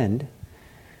close friend,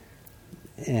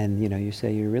 and you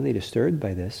say you're really disturbed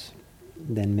by this,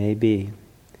 then maybe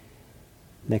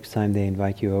next time they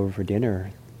invite you over for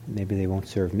dinner, maybe they won't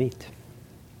serve meat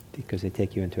because they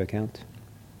take you into account.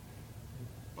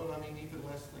 But even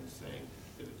less than saying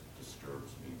that it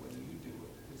disturbs me when you do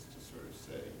it is to sort of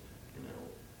say,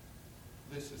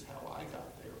 this is how I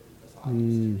got there because I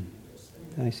used to do this.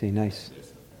 And I see. Nice.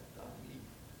 This effect on me.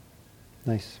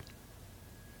 Nice.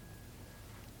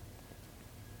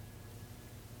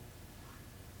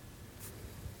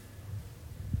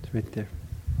 It's right there.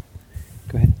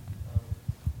 Go ahead.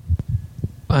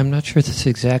 I'm not sure this is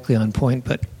exactly on point,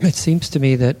 but it seems to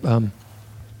me that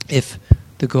if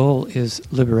the goal is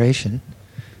liberation,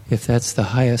 if that's the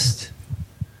highest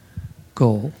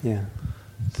goal,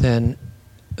 then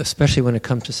especially when it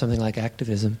comes to something like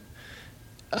activism,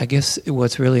 I guess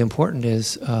what's really important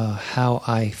is how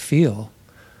I feel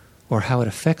or how it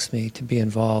affects me to be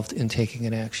involved in taking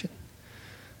an action.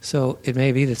 So it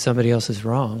may be that somebody else is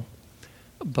wrong,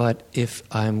 but if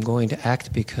I'm going to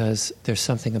act because there's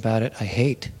something about it I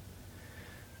hate,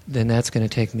 then that's going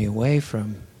to take me away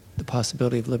from the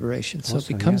possibility of liberation. So it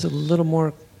becomes a little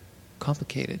more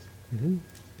complicated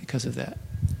because of that.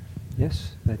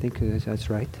 Yes, I think that's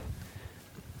right.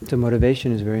 So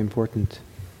motivation is very important.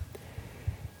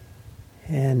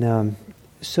 And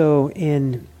so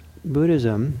in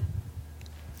Buddhism,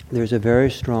 there's a very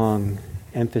strong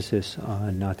emphasis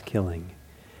on not killing.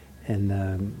 And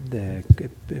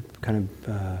it kind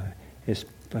of is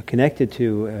connected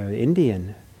to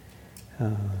Indian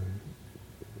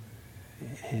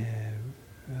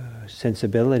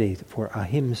sensibility for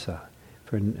ahimsa,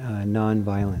 for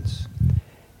non-violence.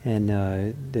 And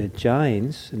the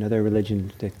Jains, another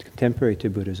religion that's contemporary to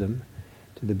Buddhism,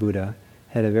 to the Buddha,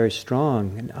 had a very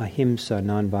strong ahimsa,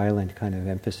 non-violent kind of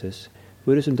emphasis.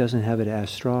 Buddhism doesn't have it as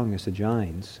strong as the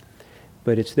Jains,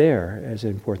 but it's there as an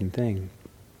important thing.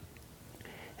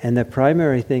 And the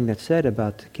primary thing that's said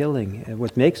about killing,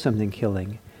 what makes something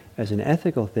killing as an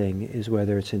ethical thing, is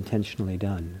whether it's intentionally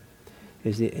done.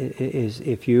 Is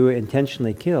if you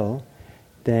intentionally kill,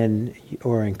 then,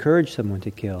 or encourage someone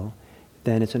to kill,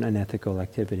 then it's an unethical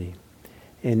activity.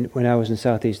 And when I was in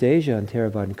Southeast Asia and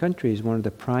Theravadan countries, one of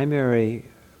the primary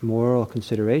moral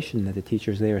consideration that the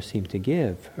teachers there seemed to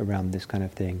give around this kind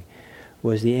of thing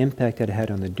was the impact that it had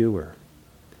on the doer.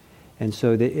 And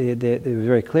so it was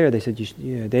very clear. They said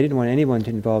they didn't want anyone to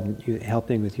involve in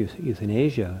helping with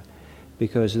euthanasia,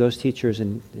 because those teachers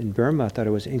in Burma thought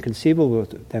it was inconceivable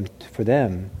for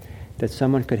them that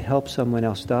someone could help someone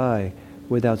else die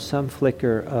without some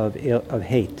flicker of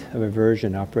hate, of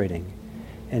aversion operating.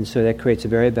 And so that creates a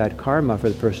very bad karma for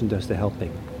the person who does the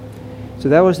helping. So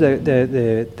that was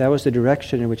the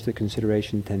direction in which the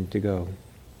consideration tended to go.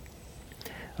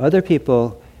 Other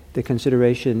people, the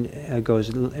consideration goes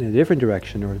in a different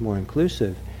direction, or more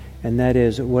inclusive, and that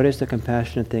is, what is the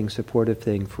compassionate thing, supportive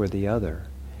thing for the other?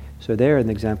 So there, in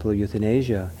the example of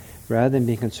euthanasia, rather than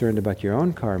being concerned about your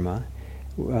own karma,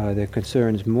 the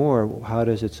concern is more, how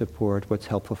does it support what's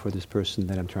helpful for this person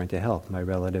that I'm trying to help, my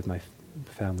relative, my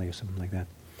family, or something like that.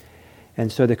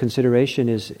 And so the consideration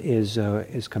is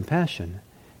compassion,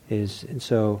 and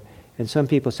some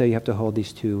people say you have to hold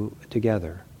these two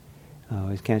together.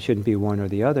 It shouldn't be one or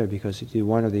the other, because if you do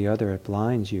one or the other, it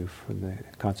blinds you from the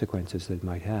consequences that it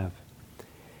might have.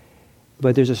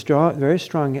 But there's a very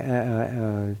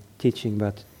strong teaching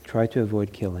about try to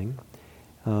avoid killing.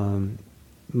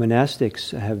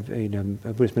 Monastics have,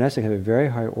 Buddhist monastics have a very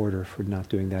high order for not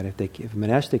doing that. If a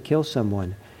monastic kills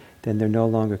someone, then there no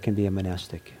longer can be a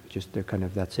monastic.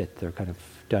 That's it. They're kind of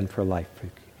done for life.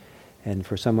 And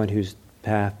for someone whose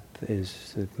path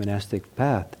is the monastic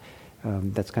path,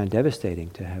 that's kind of devastating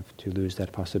to have to lose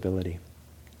that possibility.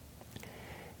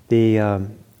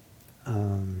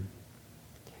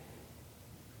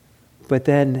 But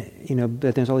then,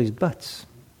 but there's all these buts.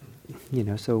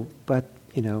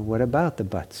 What about the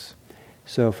buts?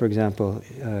 So, for example,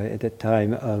 at the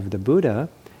time of the Buddha,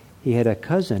 he had a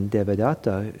cousin,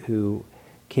 Devadatta, who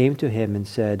came to him and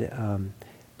said,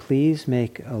 please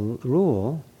make a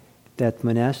rule that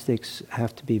monastics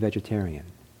have to be vegetarian,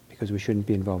 because we shouldn't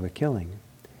be involved with killing.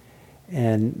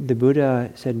 And the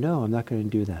Buddha said, no, I'm not going to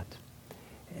do that.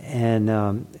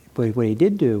 And but what he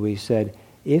did do, he said,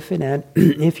 if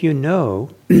you know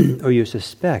or you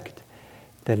suspect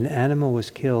that an animal was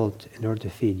killed in order to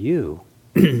feed you,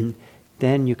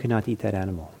 then you cannot eat that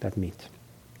animal, that meat.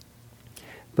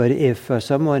 But if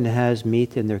someone has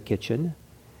meat in their kitchen,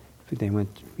 if they went,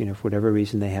 for whatever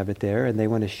reason they have it there, and they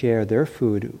want to share their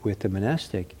food with the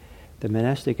monastic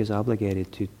is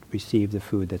obligated to receive the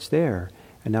food that's there,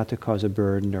 and not to cause a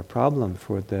burden or problem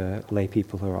for the lay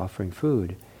people who are offering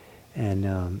food.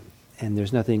 And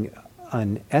there's nothing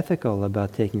unethical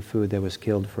about taking food that was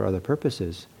killed for other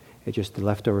purposes. It's just the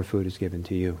leftover food is given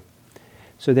to you.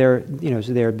 So there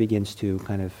it begins to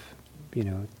kind of,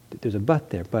 there's a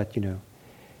but there. But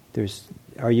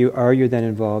are you then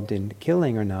involved in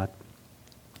killing or not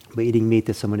by eating meat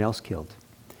that someone else killed?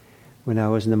 When I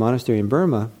was in the monastery in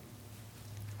Burma,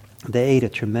 they ate a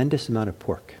tremendous amount of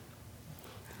pork,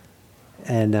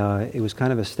 and it was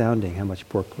kind of astounding how much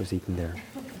pork was eaten there.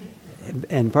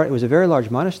 And it was a very large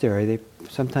monastery.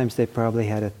 Sometimes they probably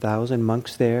had 1,000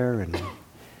 monks there and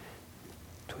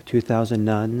 2,000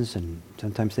 nuns, and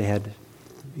sometimes they had,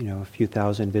 a few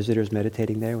thousand visitors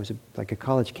meditating there. It was like a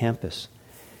college campus,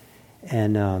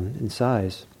 and in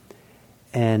size.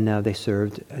 And they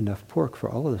served enough pork for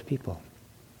all of those people.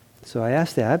 So I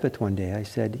asked the abbot one day. I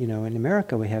said, in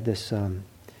America we have this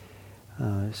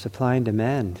supply and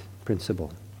demand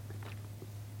principle.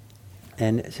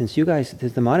 And since you guys,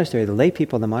 the monastery, the lay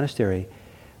people in the monastery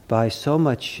buy so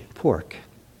much pork,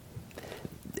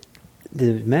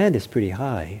 the demand is pretty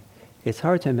high. It's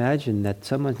hard to imagine that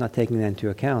someone's not taking that into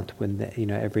account when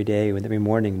every day, every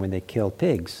morning when they kill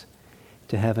pigs,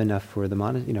 to have enough for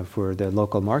the for the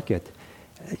local market.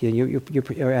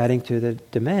 You're adding to the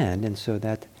demand, and so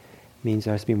that means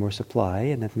there has to be more supply,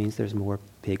 and that means there's more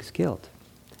pigs killed.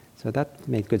 So that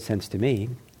made good sense to me.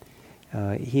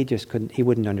 He just couldn't. He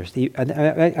wouldn't understand.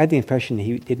 I had the impression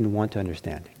he didn't want to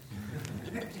understand.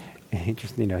 He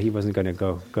just, he wasn't going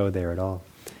to go there at all.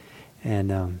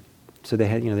 And so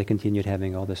they continued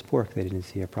having all this pork. They didn't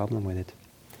see a problem with it.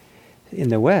 In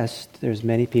the West, there's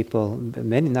many people,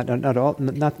 not all,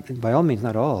 not by all means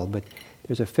not all, but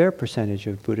there's a fair percentage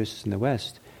of Buddhists in the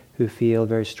West who feel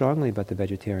very strongly about the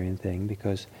vegetarian thing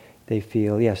because they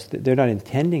feel, yes, they're not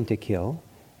intending to kill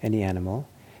any animal,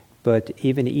 but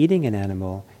even eating an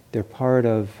animal, they're part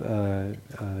of a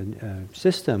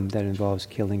system that involves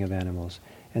killing of animals,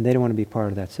 and they don't want to be part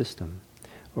of that system.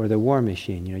 Or the war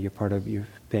machine, you're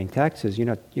paying taxes, you're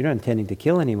not intending to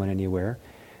kill anyone anywhere,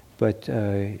 but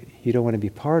you don't want to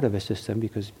be part of a system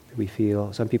because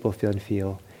some people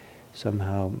feel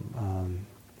somehow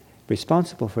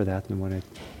responsible for that and want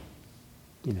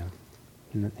to,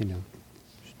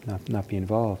 not be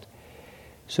involved.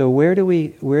 So where do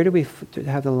we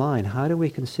have the line? How do we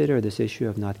consider this issue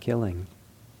of not killing?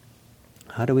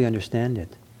 How do we understand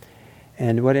it?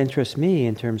 And what interests me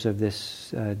in terms of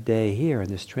this day here and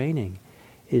this training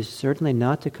is certainly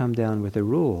not to come down with a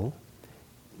rule,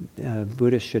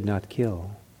 Buddhists should not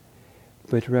kill,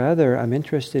 but rather I'm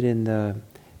interested in the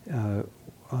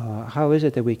how is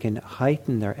it that we can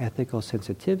heighten our ethical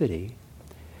sensitivity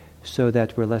so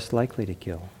that we're less likely to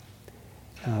kill?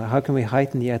 How can we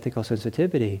heighten the ethical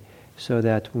sensitivity so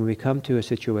that when we come to a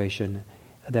situation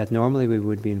that normally we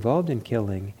would be involved in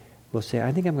killing, we'll say,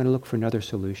 I think I'm going to look for another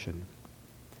solution.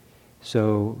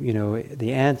 So,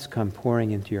 the ants come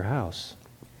pouring into your house.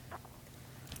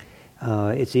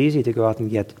 It's easy to go out and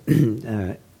get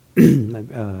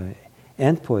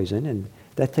ant poison, and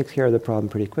that takes care of the problem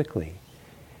pretty quickly.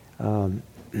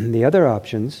 The other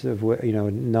options,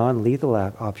 non-lethal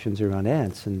options around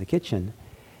ants in the kitchen,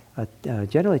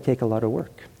 generally take a lot of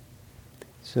work.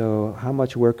 So how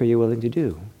much work are you willing to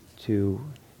do?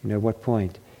 At what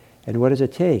point? And what does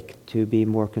it take to be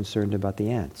more concerned about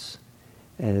the ants?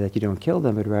 That you don't kill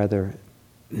them, but rather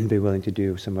be willing to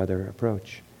do some other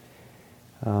approach.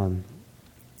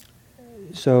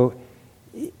 So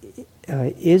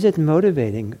is it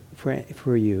motivating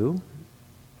for you,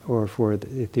 or for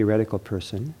the theoretical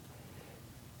person,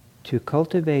 to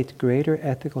cultivate greater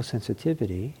ethical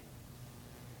sensitivity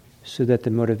so that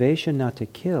the motivation not to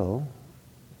kill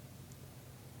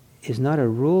is not a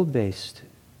rule-based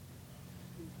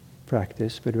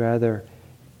practice, but rather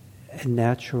a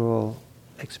natural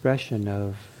expression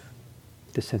of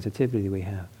the sensitivity we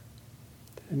have?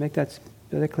 Is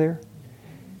that clear?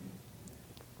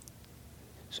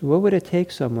 So what would it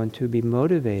take someone to be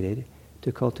motivated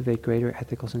to cultivate greater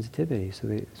ethical sensitivity so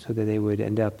that they would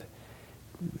end up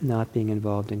not being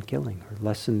involved in killing or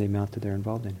lessen the amount that they're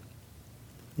involved in?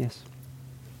 Yes?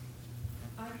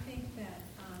 I think that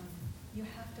you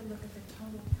have to look at the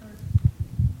total person.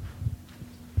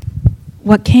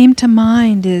 What came to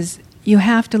mind is you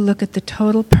have to look at the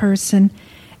total person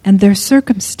and their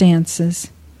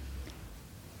circumstances.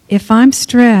 If I'm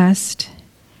stressed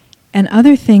and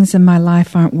other things in my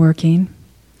life aren't working,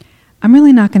 I'm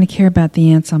really not going to care about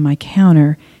the ants on my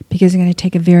counter because they're going to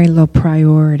take a very low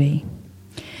priority.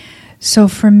 So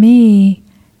for me,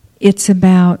 it's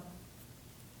about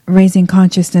raising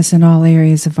consciousness in all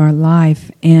areas of our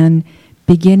life and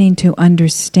beginning to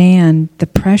understand the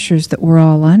pressures that we're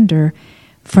all under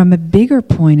from a bigger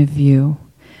point of view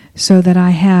so that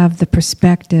I have the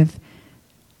perspective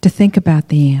to think about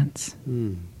the ants.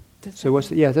 So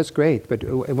that's great, but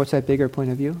what's that bigger point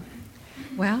of view?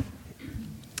 Well,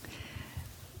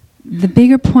 the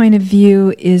bigger point of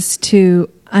view is to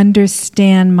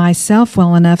understand myself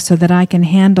well enough so that I can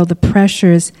handle the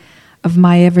pressures of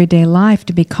my everyday life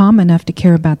to be calm enough to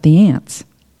care about the ants.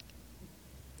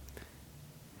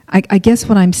 I guess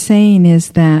what I'm saying is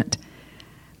that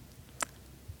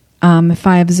if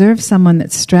I observe someone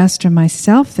that's stressed or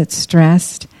myself that's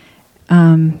stressed,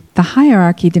 the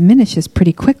hierarchy diminishes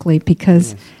pretty quickly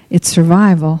because it's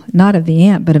survival, not of the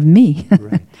ant, but of me.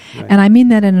 Right. And I mean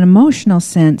that in an emotional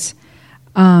sense.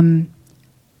 As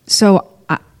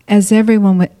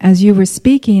you were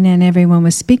speaking and everyone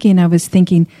was speaking, I was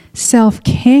thinking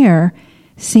self-care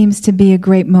seems to be a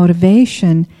great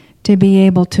motivation to be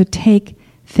able to take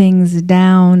things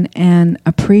down and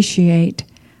appreciate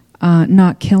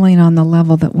not killing on the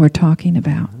level that we're talking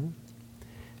about.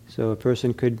 So a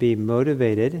person could be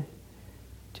motivated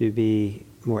to be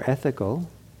more ethical,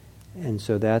 and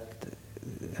so that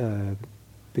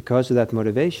because of that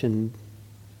motivation,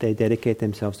 they dedicate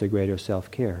themselves to greater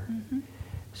self-care.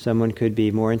 someone could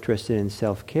be more interested in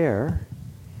self-care,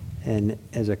 and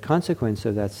as a consequence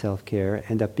of that self-care,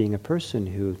 end up being a person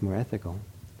who's more ethical.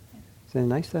 Isn't it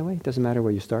nice that way? It doesn't matter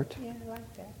where you start. Yeah, I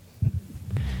like that.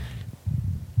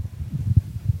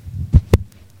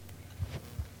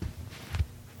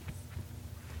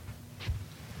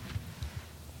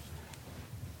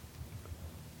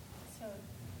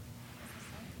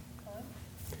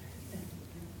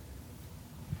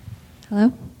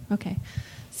 Hello? Okay.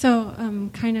 So,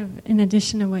 kind of in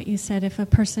addition to what you said, if a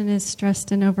person is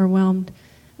stressed and overwhelmed,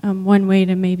 one way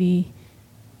to maybe,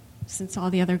 since all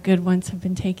the other good ones have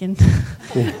been taken,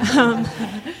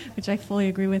 which I fully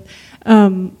agree with,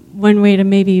 one way to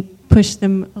maybe push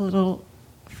them a little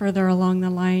further along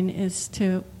the line is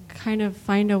to kind of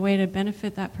find a way to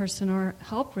benefit that person or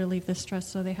help relieve the stress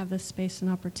so they have the space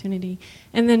and opportunity.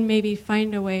 And then maybe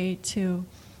find a way to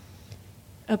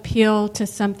appeal to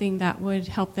something that would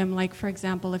help them. Like, for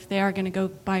example, if they are going to go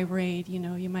buy Raid,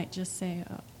 you might just say,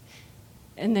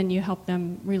 and then you help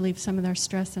them relieve some of their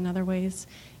stress in other ways.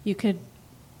 You could,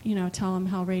 tell them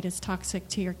how Raid is toxic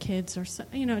to your kids, or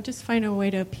just find a way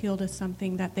to appeal to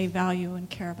something that they value and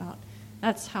care about.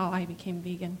 That's how I became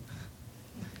vegan.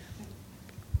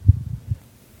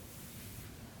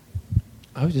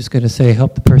 I was just going to say,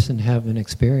 help the person have an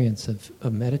experience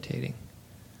of meditating,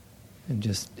 and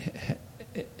just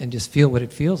feel what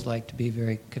it feels like to be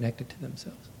very connected to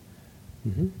themselves.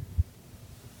 Mm-hmm.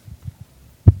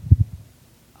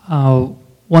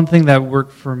 One thing that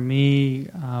worked for me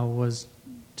was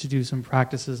to do some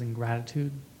practices in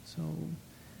gratitude. So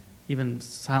even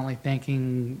silently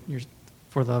thanking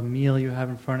for the meal you have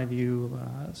in front of you.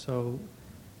 So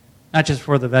not just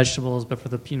for the vegetables, but for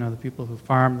the the people who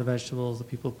farm the vegetables, the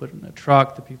people who put it in a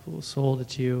truck, the people who sold it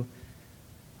to you.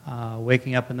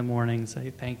 Waking up in the morning, say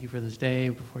thank you for this day.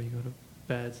 Before you go to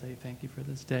bed, say thank you for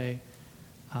this day.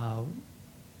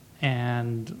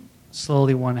 And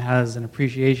slowly one has an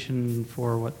appreciation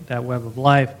for that web of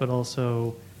life, but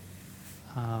also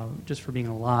just for being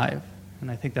alive. And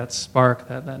I think that spark,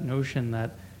 that notion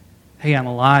that, hey, I'm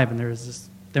alive, and there's this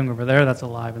thing over there that's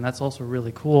alive, and that's also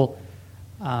really cool.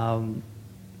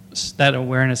 That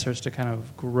awareness starts to kind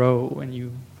of grow, and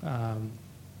you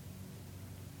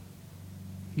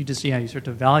start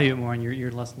to value it more, and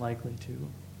you're less likely to,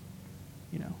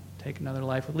 take another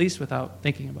life, at least without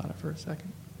thinking about it for a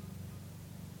second.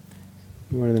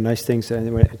 One of the nice things,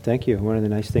 thank you. One of the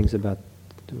nice things about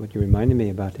what you reminded me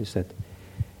about is that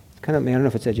it's kind of, I don't know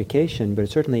if it's education, but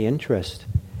it's certainly interest.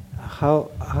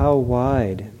 How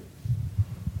wide,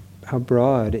 how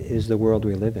broad is the world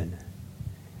we live in?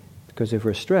 Because if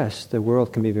we're stressed, the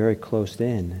world can be very closed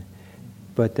in.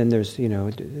 But then there's,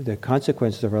 the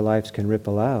consequences of our lives can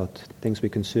ripple out. Things we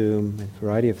consume, a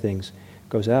variety of things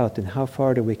goes out. And how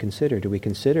far do we consider? Do we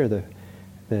consider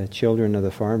the children of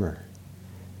the farmer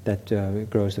that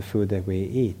grows the food that we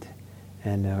eat?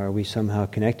 And are we somehow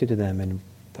connected to them? And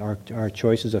our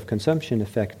choices of consumption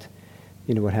affect,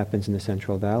 what happens in the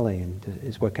Central Valley. And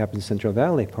is what happens in the Central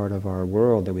Valley part of our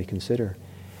world that we consider?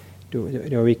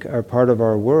 Are part of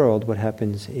our world what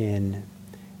happens in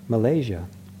Malaysia?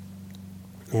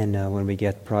 And when we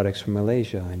get products from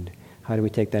Malaysia, and how do we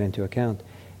take that into account?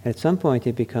 And at some point,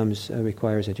 it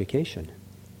requires education.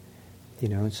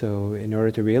 So in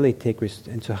order to really take,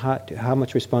 and so how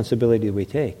much responsibility do we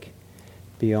take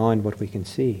beyond what we can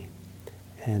see?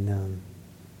 And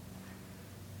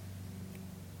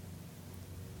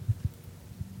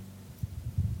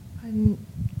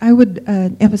I would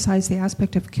emphasize the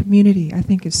aspect of community. I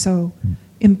think is so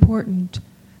important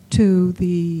to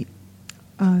the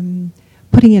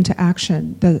putting into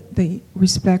action the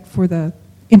respect for the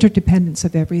interdependence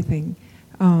of everything.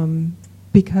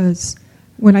 Because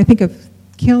when I think of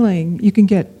killing, you can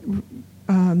get,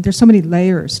 there's so many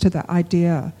layers to the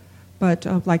idea, but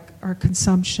like our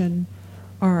consumption,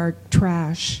 our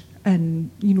trash, and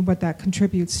what that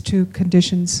contributes to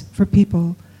conditions for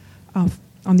people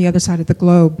on the other side of the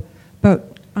globe.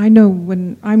 But I know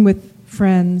when I'm with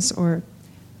friends or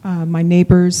my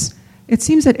neighbors, it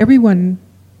seems that everyone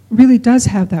really does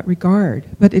have that regard,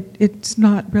 but it's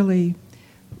not really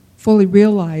fully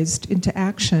realized into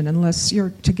action unless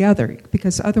you're together,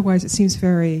 because otherwise it seems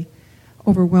very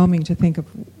overwhelming to think of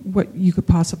what you could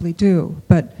possibly do.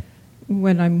 But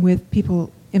when I'm with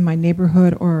people in my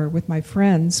neighborhood or with my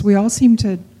friends, we all seem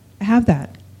to have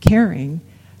that caring,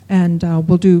 and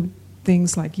we'll do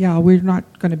things like, we're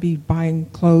not going to be buying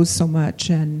clothes so much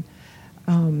and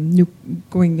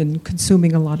going and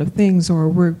consuming a lot of things,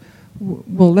 or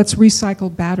let's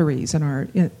recycle batteries in our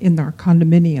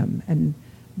condominium and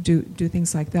do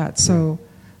things like that. So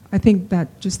I think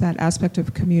that just that aspect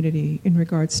of community in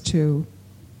regards to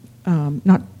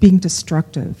not being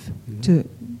destructive to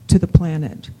the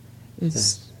planet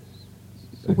is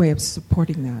a way of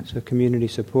supporting that. So community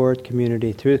support,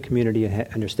 through community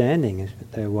understanding is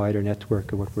the wider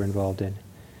network of what we're involved in.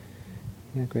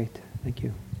 Yeah, great. Thank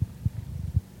you.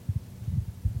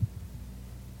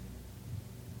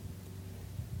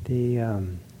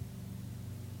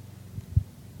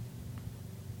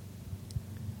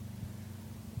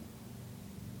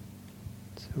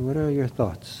 So what are your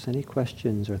thoughts? Any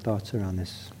questions or thoughts around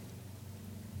this?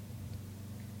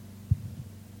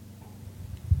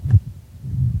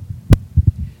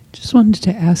 Just wanted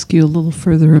to ask you a little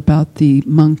further about the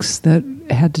monks that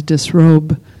had to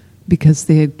disrobe because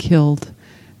they had killed.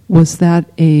 Was that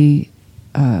a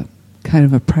kind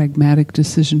of a pragmatic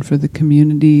decision for the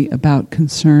community about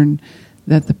concern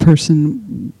that the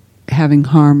person having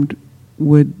harmed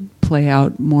would play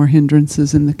out more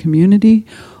hindrances in the community?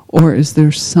 Or is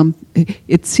there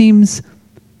it seems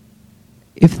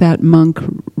if that monk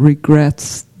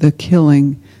regrets the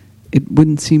killing, it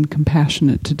wouldn't seem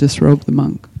compassionate to disrobe the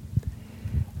monk.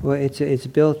 Well, it's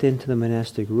built into the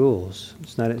monastic rules.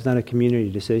 It's not a community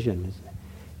decision.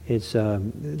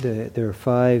 There are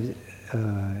five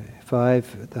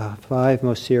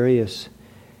most serious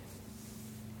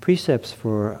precepts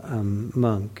for a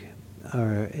monk.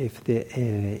 Are if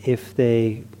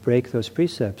they break those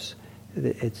precepts,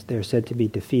 they're said to be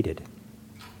defeated.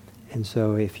 And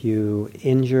so, if you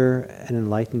injure an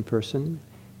enlightened person,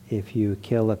 if you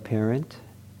kill a parent,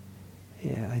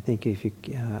 I think if you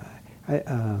I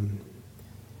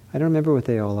don't remember what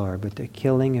they all are, but the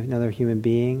killing of another human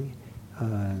being,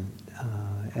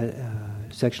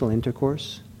 sexual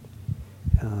intercourse,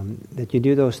 that you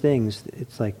do those things,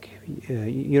 it's like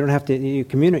you don't have to. Your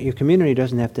community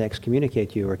doesn't have to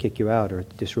excommunicate you or kick you out or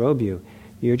disrobe you.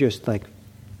 You're just like,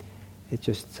 it's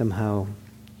just somehow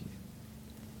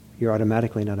you're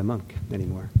automatically not a monk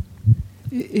anymore.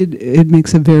 It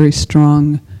makes a very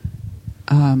strong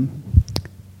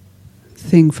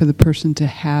thing for the person to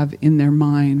have in their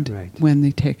mind when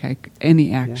they take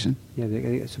any action.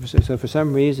 Yeah. So for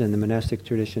some reason, the monastic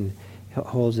tradition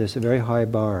holds this a very high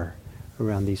bar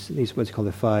around these what's called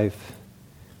the 5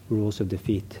 rules of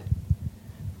defeat.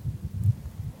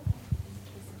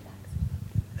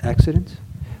 Accidents?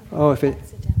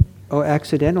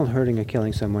 Accidental hurting or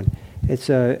killing someone. It's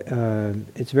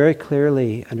very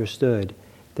clearly understood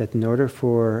that in order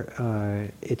for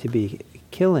it to be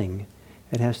killing,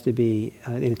 it has to be,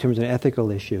 in terms of an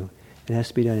ethical issue, it has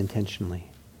to be done intentionally.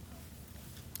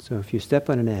 So if you step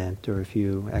on an ant or if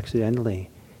you accidentally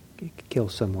kill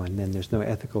someone, then there's no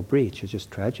ethical breach. It's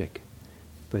just tragic,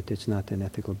 but it's not an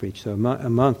ethical breach. So a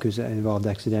monk who's involved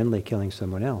accidentally killing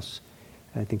someone else,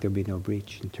 I think there'll be no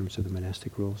breach in terms of the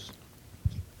monastic rules.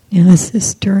 And is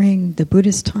this during the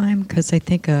Buddhist time? Because I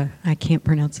think, I can't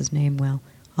pronounce his name well,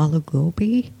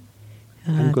 Angulimala?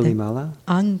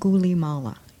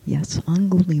 Angulimala. Yes,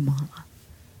 Angulimala.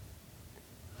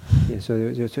 Yeah,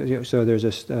 so there's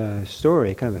a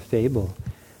story, kind of a fable,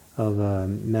 of a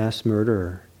mass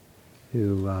murderer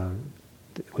who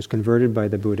was converted by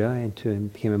the Buddha and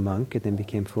became a monk and then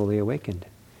became fully awakened.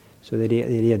 So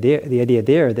the idea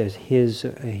there that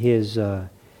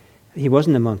he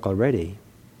wasn't a monk already,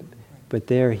 but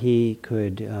there he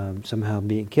could somehow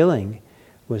be killing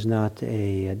was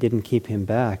didn't keep him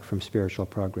back from spiritual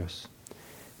progress.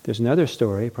 There's another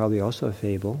story, probably also a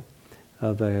fable,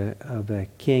 of a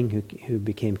king who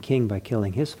became king by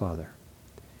killing his father.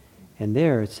 And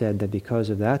there it said that because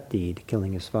of that deed,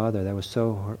 killing his father, that was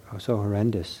so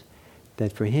horrendous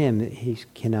that for him he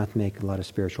cannot make a lot of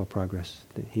spiritual progress.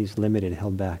 That he's limited,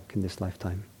 held back in this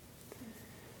lifetime.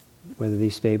 Whether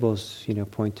these fables,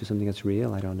 point to something that's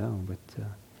real, I don't know. But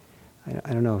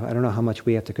I don't know. I don't know how much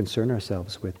we have to concern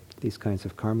ourselves with these kinds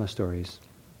of karma stories.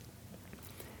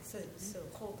 So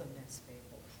hold them as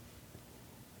fables.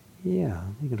 Yeah,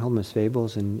 you can hold them as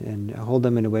fables and hold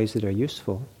them in ways that are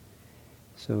useful.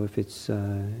 So if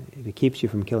it keeps you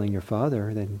from killing your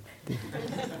father, then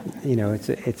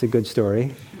it's a good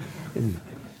story.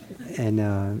 And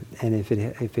if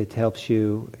it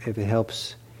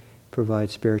helps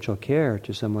provide spiritual care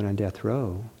to someone on death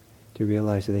row to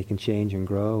realize that they can change and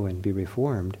grow and be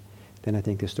reformed, then I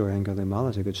think the story of Angulimala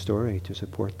is a good story to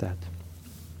support that.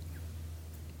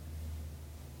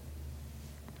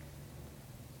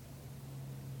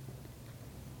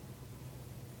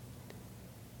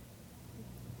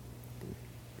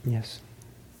 Yes.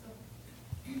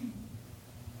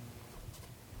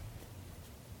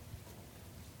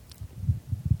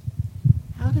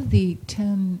 How did the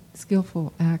 10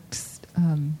 skillful acts,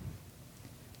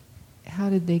 how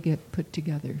did they get put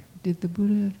together? did the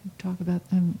Buddha talk about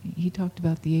them? He talked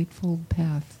about the Eightfold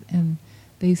Path, and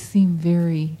they seem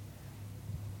very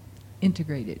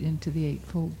integrated into the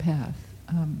Eightfold Path.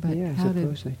 But yeah, I how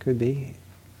suppose they could be.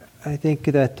 I think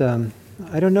that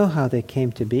I don't know how they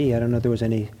came to be. I don't know if there's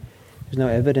no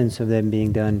evidence of them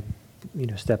being done,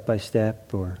 step by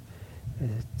step, or at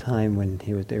a time when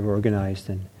they were organized.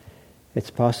 And it's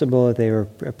possible that they were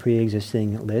a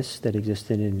pre-existing list that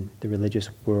existed in the religious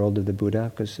world of the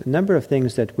Buddha, because a number of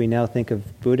things that we now think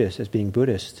of Buddhists as being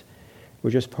Buddhist were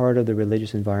just part of the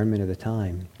religious environment of the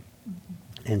time.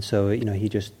 Mm-hmm. And so, it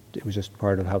was just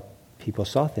part of how people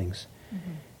saw things.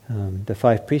 Mm-hmm. The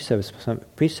 5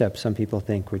 precepts, some people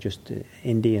think were just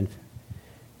Indian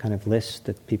kind of lists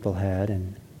that people had,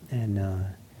 and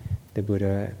the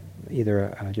Buddha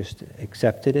either just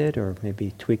accepted it or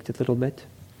maybe tweaked it a little bit.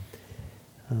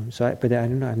 But I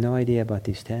don't know. I have no idea about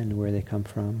these 10, where they come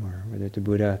from, or whether the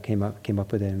Buddha came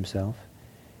up with it himself.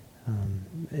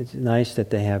 It's nice that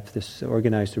they have this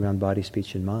organized around body,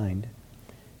 speech, and mind,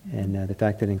 and the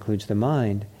fact that it includes the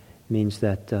mind means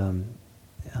that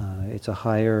it's a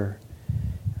higher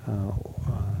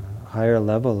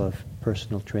level of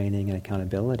personal training and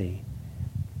accountability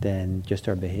than just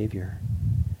our behavior.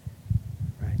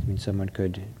 Right? I mean, someone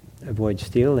could avoid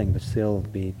stealing but still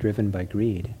be driven by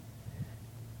greed.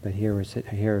 But here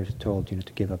we're told, to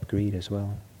give up greed as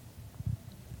well.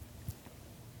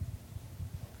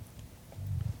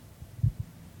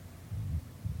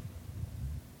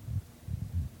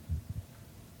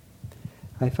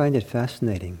 I find it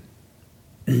fascinating,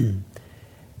 kind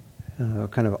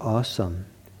of awesome,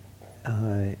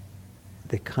 the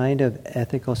kind of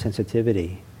ethical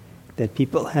sensitivity that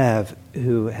people have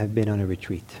who have been on a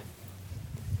retreat.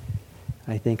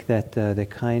 I think that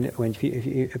when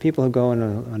people who go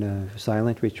on a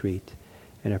silent retreat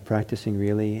and are practicing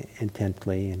really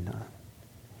intently, and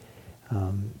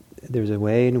there's a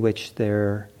way in which they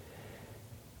are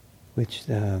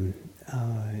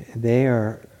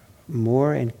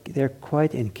they're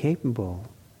quite incapable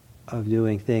of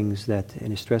doing things that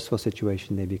in a stressful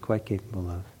situation they'd be quite capable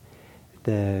of.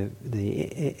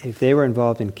 If they were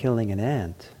involved in killing an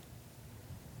ant,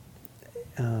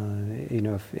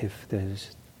 if the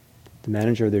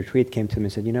manager of the retreat came to them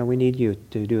and said, we need you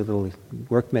to do a little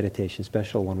work meditation,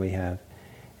 special one we have,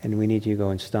 and we need you to go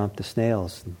and stomp the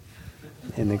snails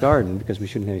in the garden because we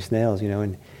shouldn't have any snails,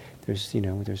 and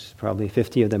there's probably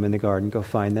 50 of them in the garden. Go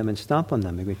find them and stomp on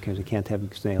them because we can't have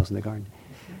snails in the garden.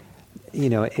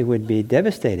 It would be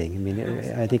devastating. I mean,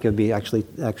 I think it would be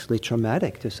actually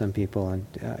traumatic to some people,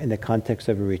 in the context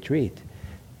of a retreat,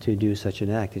 to do such an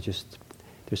act.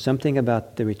 There's something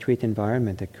about the retreat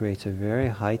environment that creates a very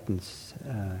heightened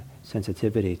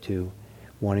sensitivity to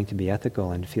wanting to be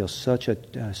ethical, and feels such a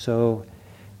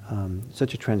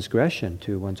transgression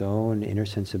to one's own inner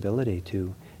sensibility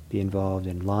to be involved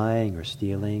in lying or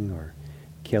stealing or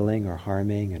killing or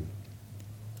harming, and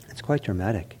it's quite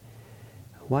dramatic.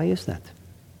 Why is that?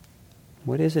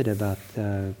 What is it about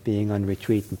being on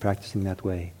retreat and practicing that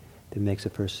way that makes a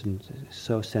person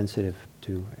so sensitive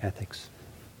to ethics?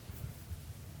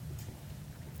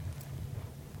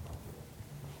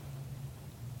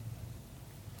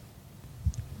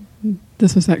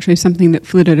 This was actually something that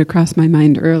flitted across my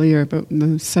mind earlier, but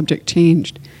the subject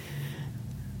changed.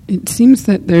 It seems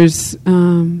that there's,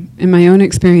 in my own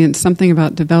experience, something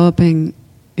about developing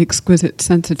exquisite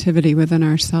sensitivity within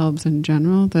ourselves in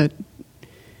general that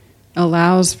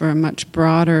allows for a much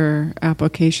broader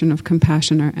application of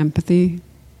compassion or empathy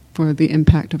for the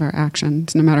impact of our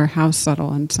actions, no matter how subtle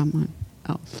on someone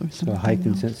else or something. So a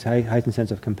heightened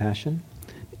sense of compassion?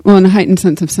 Well, and a heightened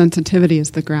sense of sensitivity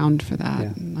is the ground for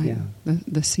that, Yeah.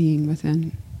 The seeing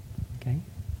within. Okay.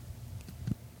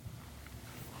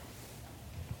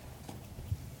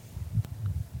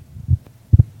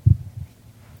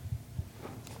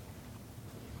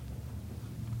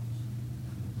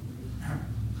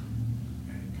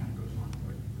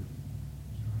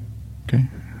 Okay,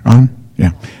 on?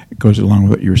 Yeah. It goes along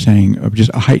with what you were saying, of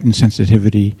just a heightened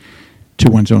sensitivity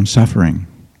to one's own suffering.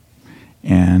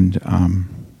 And,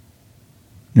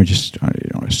 just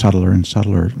subtler and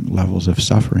subtler levels of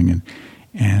suffering,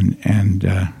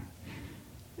 and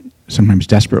sometimes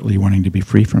desperately wanting to be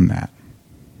free from that.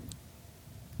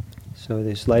 So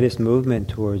the slightest movement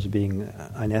towards being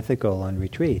unethical on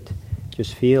retreat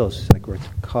just feels like we're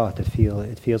caught. It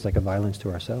feels like a violence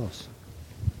to ourselves.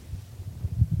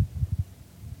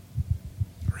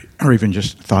 Or even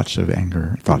just thoughts of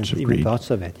anger, thoughts of greed. Even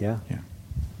thoughts of it, yeah.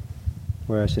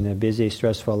 Whereas in a busy,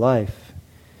 stressful life,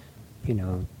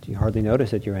 you hardly notice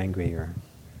that you're angry, or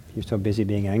you're so busy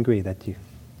being angry that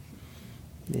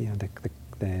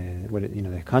the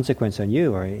the consequence on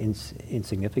you are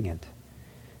insignificant.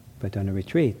 But on a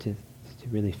retreat, to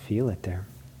really feel it there.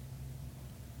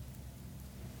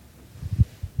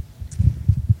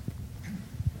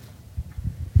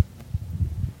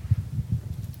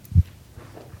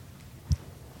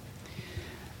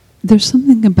 There's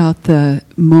something about the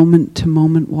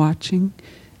moment-to-moment watching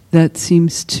that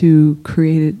seems to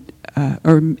create it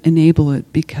or enable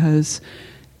it, because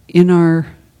in our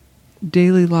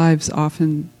daily lives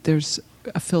often there's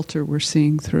a filter we're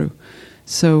seeing through.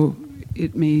 So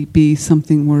it may be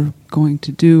something we're going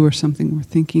to do or something we're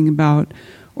thinking about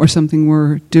or something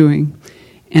we're doing.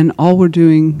 And all we're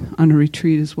doing on a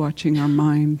retreat is watching our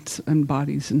minds and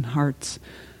bodies and hearts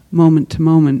moment to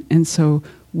moment. And so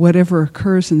whatever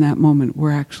occurs in that moment,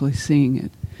 we're actually seeing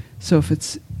it. So if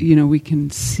it's, we can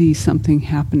see something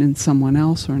happen in someone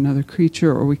else or another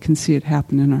creature, or we can see it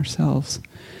happen in ourselves.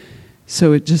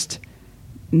 So it just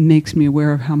makes me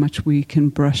aware of how much we can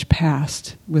brush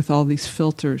past with all these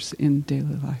filters in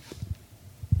daily life.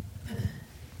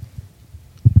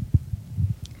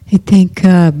 I think,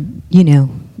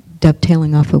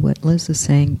 dovetailing off of what Liz was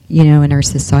saying, in our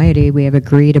society we have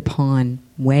agreed upon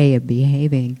way of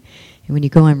behaving. And when you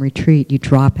go on retreat, you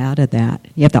drop out of that.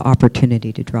 You have the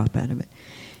opportunity to drop out of it.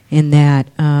 And that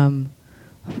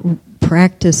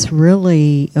practice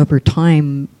really, over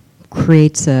time,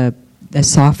 creates a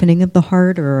softening of the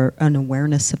heart or an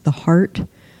awareness of the heart,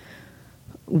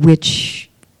 which,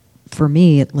 for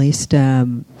me at least,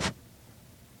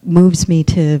 moves me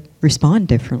to respond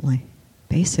differently,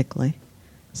 basically.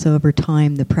 So over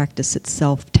time, the practice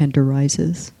itself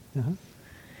tenderizes. Uh-huh.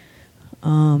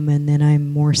 And then I'm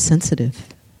more sensitive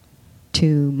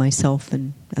to myself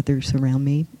and others around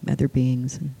me, other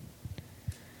beings and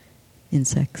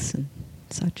insects and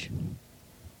such.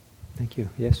 Thank you.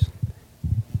 Yes?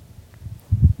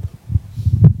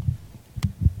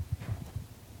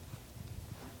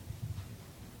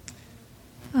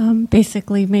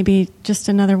 Basically, maybe just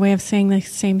another way of saying the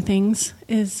same things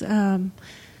is,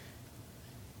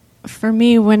 for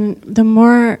me, when the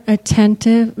more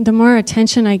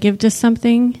attention I give to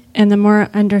something, and the more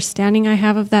understanding I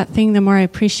have of that thing, the more I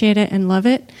appreciate it and love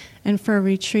it. And for a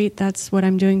retreat, that's what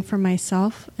I'm doing for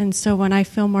myself. And so when I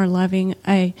feel more loving,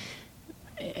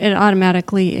 it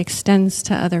automatically extends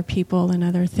to other people and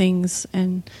other things,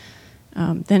 and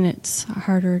then it's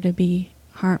harder to be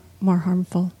more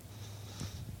harmful.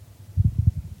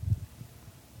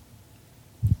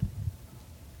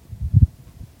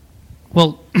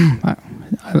 Well,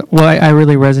 I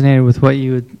really resonated with what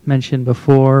you had mentioned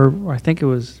before, or I think it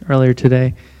was earlier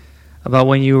today, about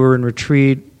when you were in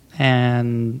retreat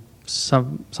and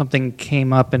something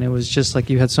came up, and it was just like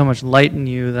you had so much light in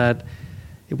you that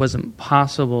it wasn't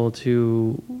possible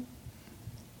to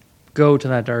go to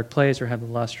that dark place or have the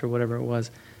lust or whatever it was.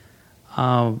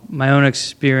 My own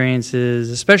experiences,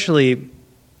 especially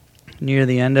near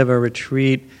the end of a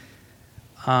retreat,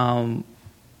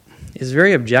 is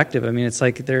very objective. I mean, it's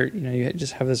like you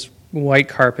just have this white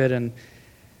carpet and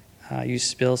you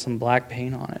spill some black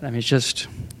paint on it. I mean, it's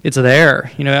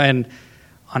there, and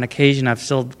on occasion I've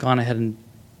still gone ahead and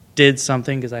did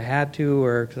something because I had to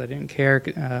or because I didn't care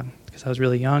because I was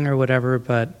really young or whatever,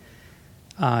 but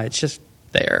it's just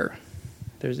there.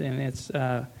 It's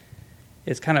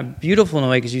kind of beautiful in a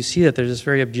way because you see that there's this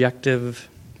very objective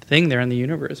thing there in the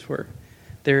universe where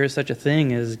there is such a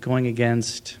thing as going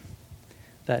against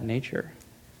that nature.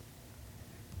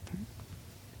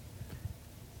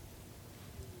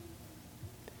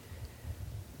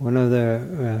 One of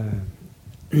the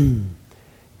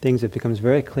things that becomes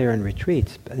very clear in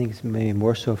retreats, I think it's maybe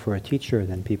more so for a teacher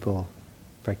than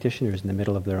practitioners in the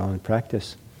middle of their own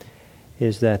practice,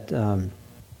 is that in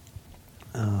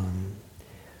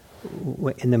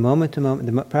the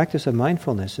moment-to-moment, the practice of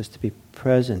mindfulness is to be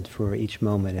present for each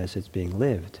moment as it's being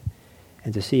lived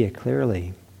and to see it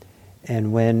clearly.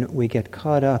 And when we get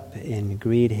caught up in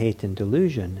greed, hate, and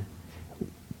delusion,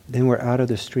 then we're out of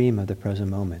the stream of the present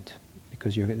moment,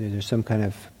 because there's some kind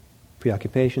of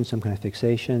preoccupation, some kind of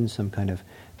fixation, some kind of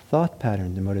thought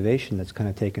pattern, the motivation that's kind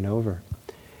of taken over.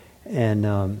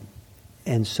 And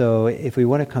so if we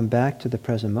want to come back to the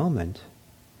present moment,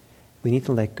 we need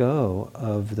to let go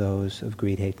of those of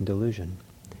greed, hate, and delusion.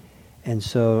 And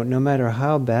so no matter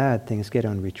how bad things get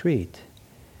on retreat,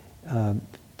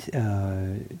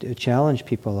 challenge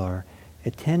people are,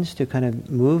 it tends to kind of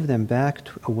move them back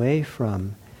away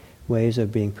from ways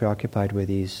of being preoccupied with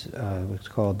these, what's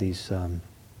called these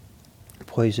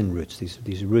poison roots,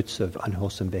 these roots of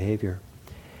unwholesome behavior.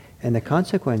 And the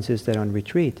consequence is that on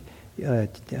retreat,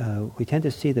 we tend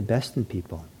to see the best in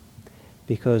people.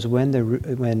 Because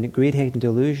when greed, hate, and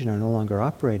delusion are no longer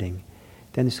operating,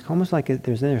 then it's almost like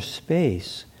there's inner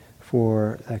space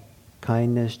for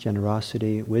kindness,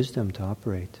 generosity, wisdom to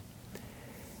operate.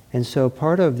 And so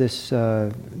part of this,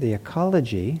 the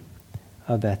ecology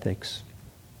of ethics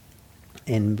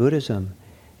in Buddhism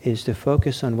is to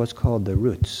focus on what's called the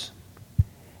roots.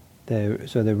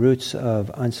 So the roots of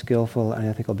unskillful,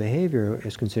 unethical behavior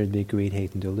is considered to be greed,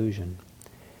 hate, and delusion.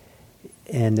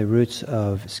 And the roots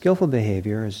of skillful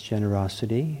behavior is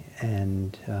generosity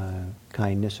and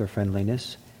kindness or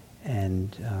friendliness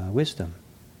and wisdom.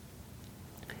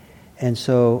 And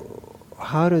so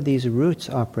how do these roots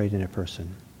operate in a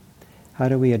person? How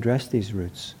do we address these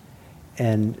roots?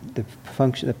 And the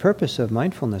purpose of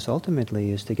mindfulness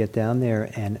ultimately is to get down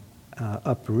there and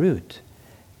uproot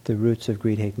the roots of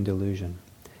greed, hate, and delusion.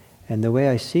 And the way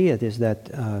I see it is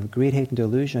that greed, hate, and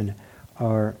delusion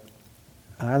are,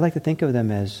 I like to think of them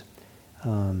as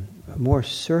more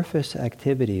surface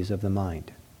activities of the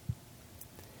mind.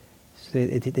 So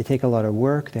they take a lot of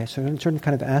work. A certain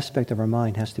kind of aspect of our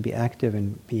mind has to be active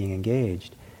and being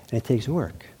engaged, and it takes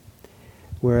work.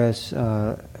 Whereas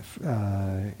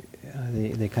the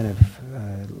kind of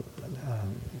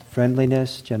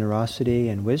friendliness, generosity,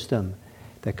 and wisdom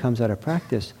that comes out of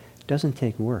practice doesn't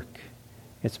take work.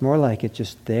 It's more like it's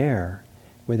just there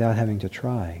without having to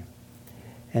try.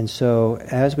 And so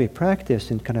as we practice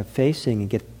and kind of facing and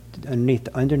get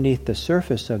underneath the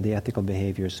surface of the ethical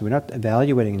behaviors, so we're not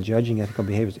evaluating and judging ethical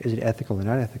behaviors, is it ethical or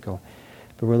not ethical,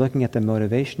 but we're looking at the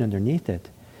motivation underneath it,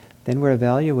 then we're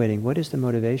evaluating what is the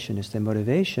motivation. Is the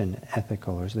motivation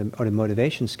ethical or is the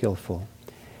motivation skillful?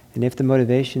 And if the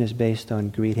motivation is based on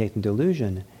greed, hate, and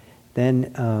delusion,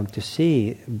 then to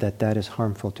see that that is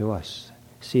harmful to us,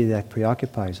 see that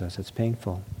preoccupies us, it's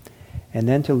painful, and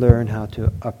then to learn how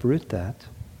to uproot that,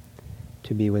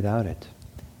 to be without it.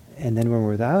 And then when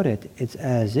we're without it, it's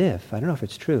as if, I don't know if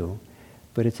it's true,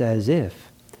 but it's as if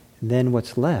then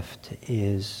what's left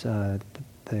is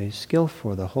the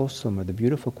skillful, the wholesome, or the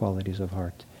beautiful qualities of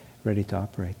heart ready to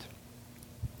operate.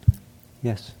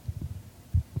 Yes?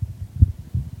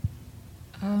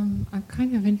 I'm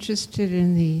kind of interested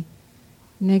in the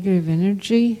negative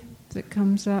energy that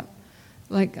comes up.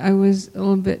 Like I was a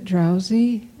little bit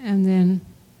drowsy, and then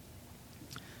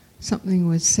something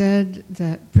was said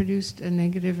that produced a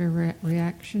negative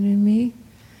reaction in me,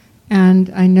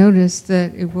 and I noticed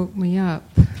that it woke me up,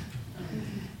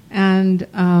 and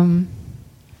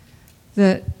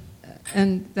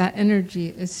that energy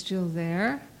is still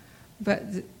there,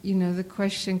 but the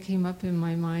question came up in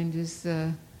my mind is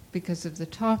because of the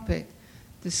topic,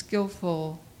 the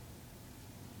skillful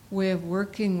way of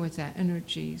working with that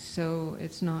energy, so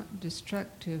it's not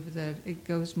destructive, that it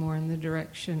goes more in the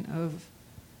direction of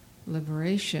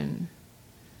liberation.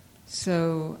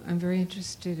 So I'm very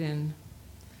interested in,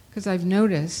 because I've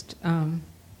noticed,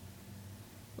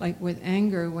 like with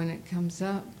anger, when it comes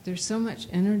up, there's so much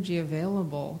energy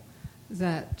available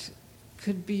that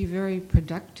could be very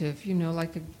productive.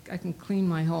 Like I can clean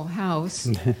my whole house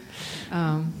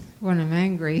when I'm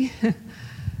angry.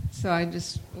 So I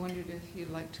just wondered if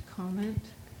you'd like to comment.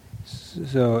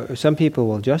 So some people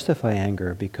will justify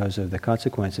anger because of the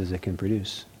consequences it can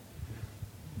produce.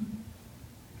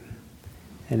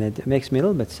 And it makes me a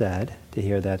little bit sad to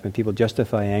hear that when people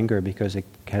justify anger because it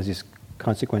has these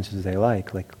consequences they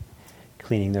like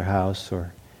cleaning their house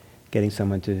or getting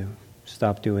someone to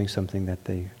stop doing something that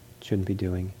they shouldn't be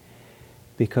doing.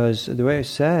 Because the way it's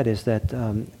said is that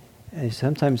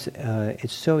sometimes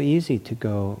it's so easy to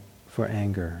go for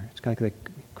anger. It's kind of like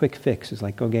a quick fix. It's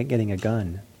like getting a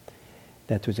gun.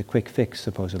 That was a quick fix,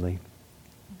 supposedly.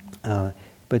 But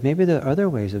maybe there are other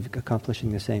ways of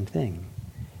accomplishing the same thing.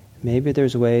 Maybe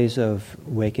there's ways of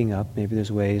waking up. Maybe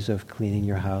there's ways of cleaning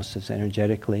your house as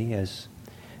energetically as...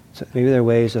 So maybe there are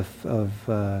ways of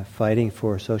fighting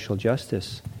for social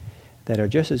justice that are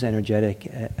just as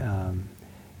energetic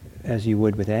as you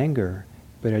would with anger,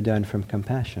 but are done from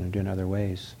compassion, or done other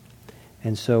ways.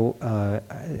 And so,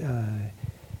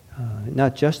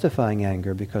 not justifying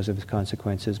anger because of its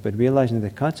consequences, but realizing that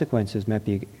the consequences might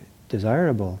be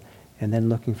desirable, and then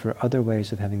looking for other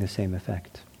ways of having the same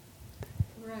effect.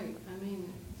 Right. I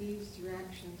mean, these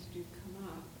reactions do come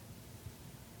up,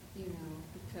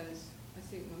 because I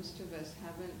think most of us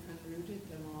haven't unrooted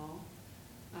them all.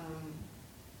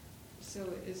 So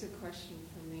it is a question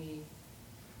for me.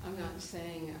 I'm not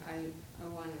saying I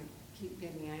want to keep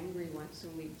getting angry once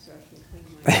a week so I can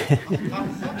clean my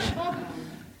house.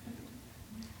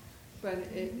 But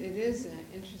it is an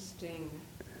interesting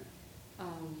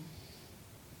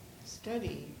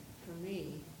study for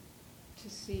me to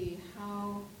see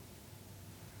how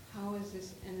is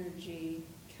this energy,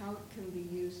 how it can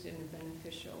be used in a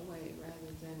beneficial way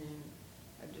rather than in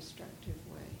a destructive way.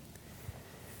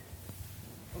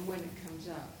 when it comes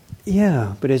up.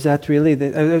 Yeah, but is that really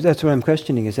that's what I'm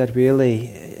questioning. Is that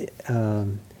really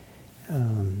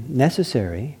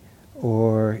necessary,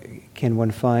 or can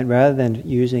one find, rather than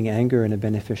using anger in a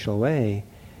beneficial way,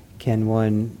 can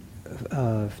one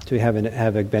to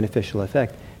have a beneficial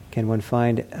effect? Can one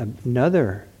find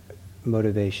another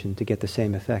motivation to get the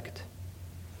same effect?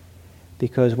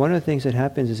 Because one of the things that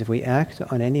happens is if we act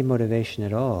on any motivation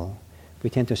at all, we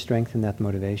tend to strengthen that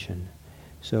motivation.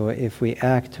 So if we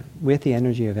act with the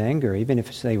energy of anger, even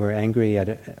if, say, we're angry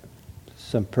at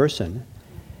some person,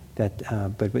 but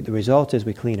the result is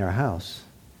we clean our house.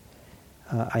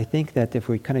 I think that if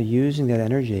we're kind of using that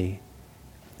energy,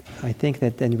 I think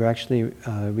that then we're actually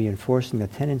reinforcing the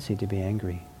tendency to be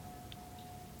angry.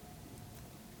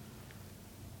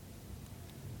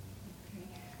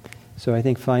 So I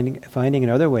think finding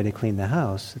another way to clean the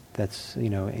house that's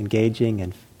engaging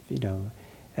and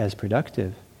as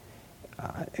productive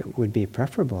it would be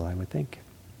preferable, I would think.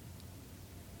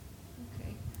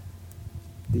 Okay.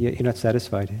 You're not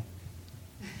satisfied.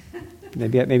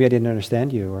 Maybe I didn't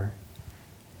understand you, or.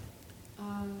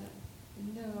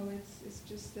 No, it's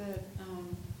just that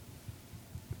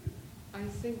I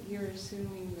think you're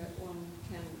assuming that one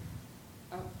can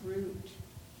uproot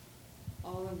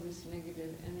all of this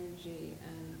negative energy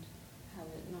and have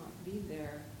it not be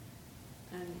there.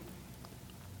 And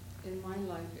in my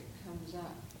life it comes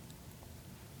up.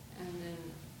 And then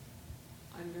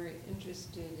I'm very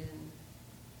interested in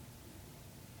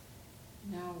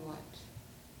now what?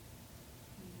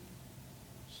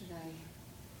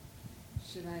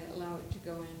 Should I allow it to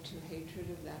go into hatred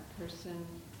of that person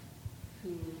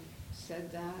who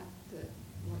said that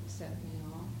what set me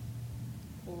off?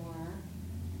 Or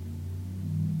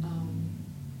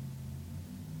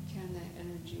can that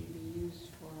energy be used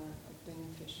for a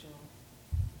beneficial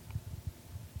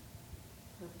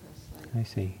purpose? I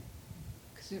see.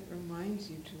 Because it reminds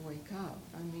you to wake up.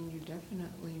 I mean, you're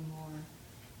definitely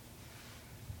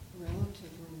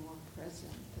relatively more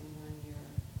present than when you're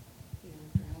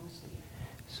drowsy.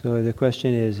 So the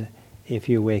question is,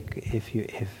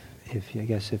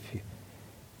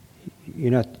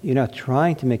 you're not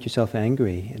trying to make yourself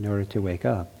angry in order to wake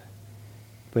up,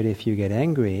 but if you get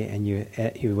angry and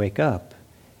you wake up,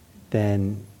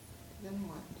 then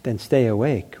stay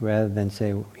awake rather than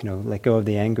say, let go of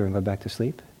the anger and go back to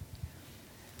sleep.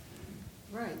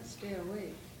 Right, stay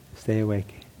awake. Stay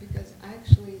awake. Because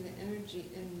actually the energy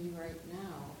in you right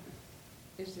now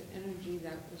is the energy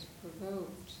that was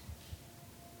provoked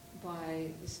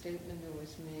by the statement that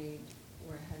was made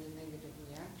where it had a negative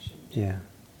reaction. Yeah.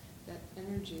 That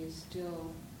energy is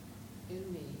still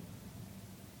in me,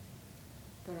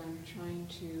 but I'm trying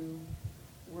to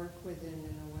work with it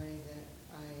in a way that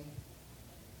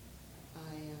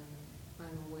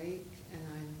I'm awake and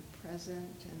I'm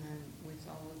present and I'm with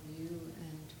all of you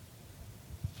and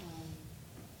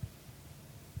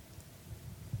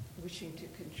wishing to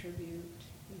contribute,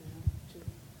 to.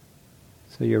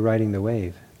 So you're riding the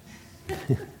wave.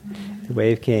 The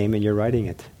wave came and you're riding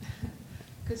it.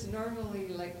 Because normally,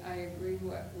 I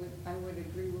would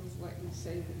agree with what you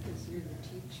say because you're the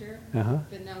teacher. Uh-huh.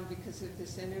 But now, because of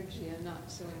this energy, I'm not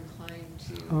so inclined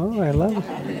to. Oh, I love it.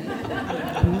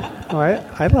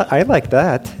 I like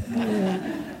that.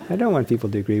 I don't want people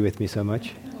to agree with me so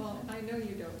much. Well, I know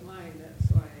you don't mind.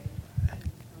 That's why I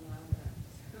allow that.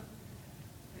 So,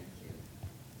 thank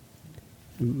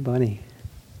you. Bunny.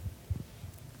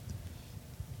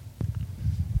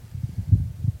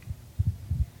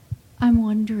 I'm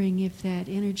wondering if that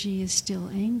energy is still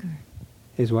anger.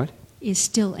 Is what? Is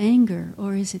still anger,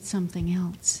 or is it something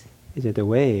else? Is it the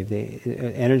wave? The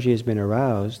energy has been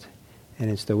aroused,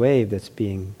 and it's the wave that's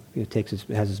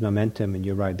has its momentum, and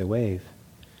you ride the wave.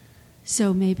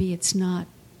 So maybe it's not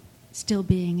still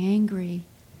being angry.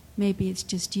 Maybe it's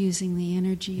just using the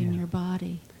energy in your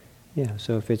body. Yeah.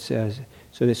 So if it's if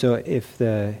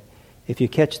you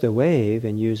catch the wave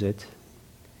and use it,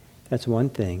 that's one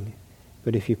thing.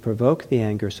 But if you provoke the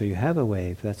anger so you have a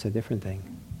wave, that's a different thing.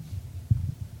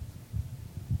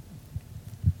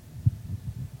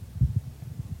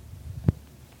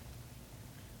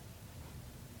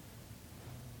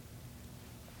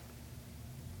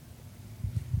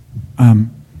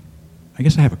 I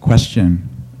guess I have a question.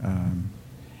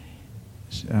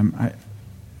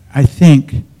 I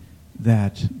think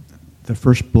that the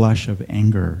first blush of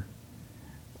anger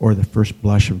or the first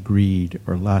blush of greed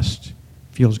or lust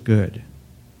feels good.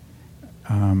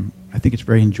 I think it's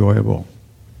very enjoyable.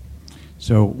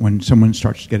 So when someone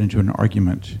starts to get into an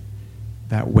argument,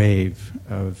 that wave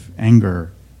of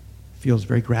anger feels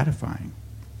very gratifying.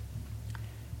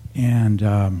 And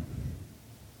the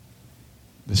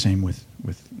same with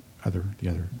the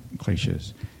other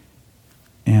kleshas.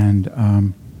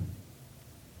 And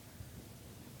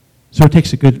so it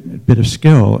takes a good bit of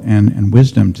skill and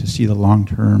wisdom to see the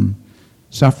long-term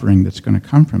suffering that's going to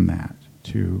come from that,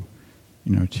 to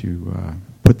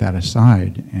put that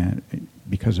aside and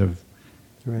because of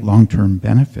long-term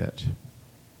benefit.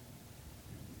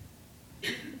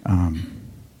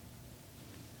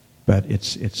 But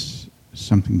it's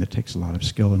something that takes a lot of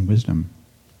skill and wisdom.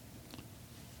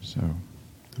 So.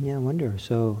 Yeah, I wonder.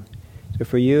 So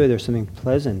for you, there's something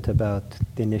pleasant about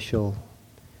the initial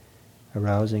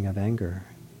arousing of anger.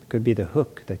 It could be the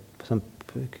hook that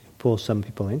pulls some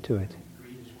people into it.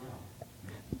 Greed as well.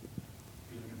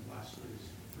 Feeling of lust is,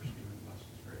 first feeling of lust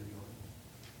is very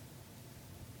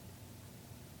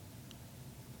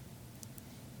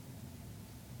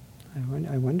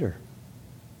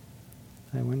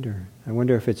I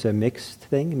wonder if it's a mixed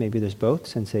thing. Maybe there's both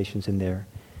sensations in there,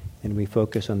 and we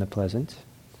focus on the pleasant.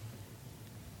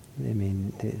 I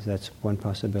mean, that's one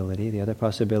possibility. The other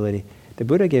possibility, the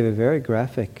Buddha gave a very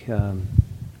graphic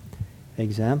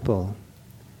example.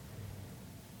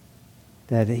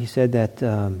 That he said that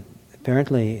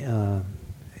apparently,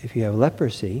 if you have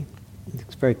leprosy,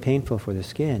 it's very painful for the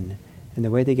skin, and the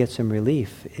way to get some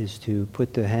relief is to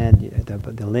put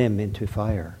the limb into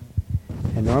fire.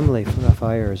 And normally,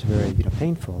 fire is very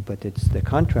painful, but the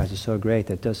contrast is so great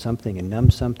that it does something and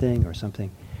numbs something or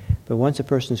something. But once a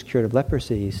person is cured of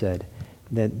leprosy, he said,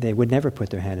 that they would never put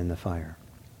their hand in the fire.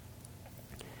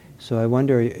 So I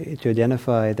wonder, to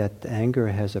identify that anger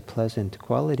has a pleasant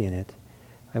quality in it,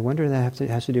 I wonder if that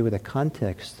has to do with the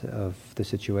context of the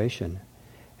situation.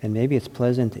 And maybe it's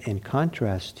pleasant in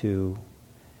contrast to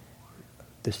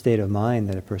the state of mind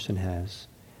that a person has.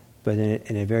 But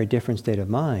in a very different state of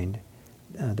mind,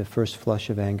 the first flush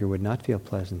of anger would not feel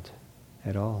pleasant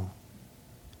at all.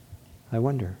 I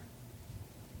wonder.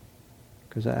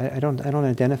 Because I don't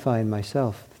identify in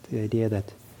myself the idea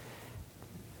that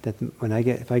when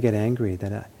if I get angry,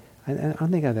 that I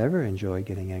don't think I've ever enjoyed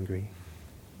getting angry.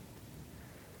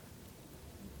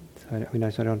 So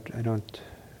I don't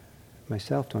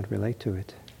myself don't relate to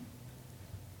it.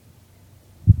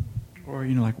 Or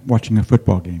like watching a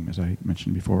football game, as I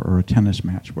mentioned before, or a tennis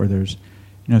match, where there's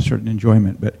certain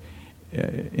enjoyment, but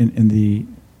in the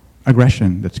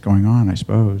aggression that's going on, I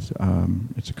suppose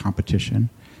it's a competition.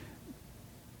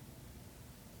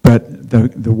 But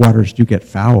the waters do get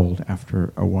fouled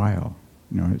after a while.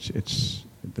 It's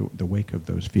the wake of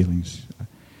those feelings.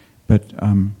 But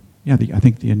I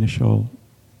think the initial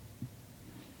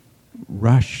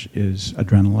rush is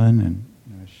adrenaline, and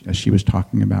as she was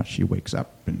talking about, she wakes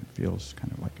up and feels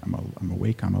kind of like I'm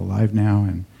awake, I'm alive now,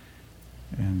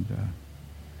 and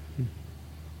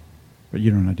but you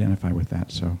don't identify with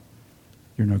that, so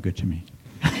you're no good to me.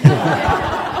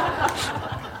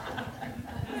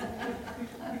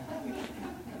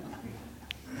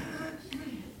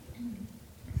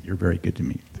 You're very good to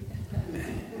me.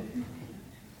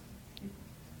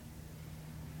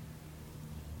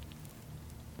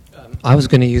 I was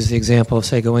going to use the example of,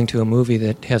 say, going to a movie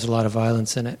that has a lot of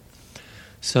violence in it.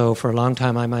 So for a long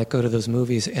time I might go to those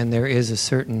movies, and there is a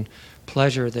certain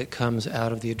pleasure that comes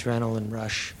out of the adrenaline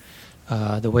rush,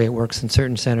 the way it works in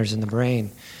certain centers in the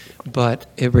brain. But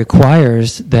it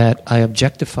requires that I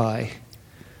objectify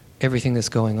everything that's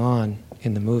going on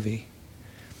in the movie.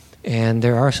 And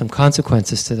there are some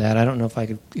consequences to that. I don't know if I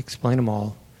could explain them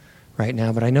all right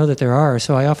now, but I know that there are.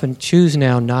 So I often choose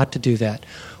now not to do that.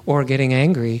 Or getting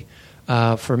angry.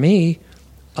 For me,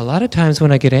 a lot of times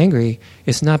when I get angry,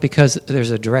 it's not because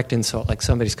there's a direct insult, like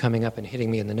somebody's coming up and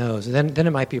hitting me in the nose. Then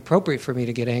it might be appropriate for me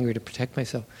to get angry to protect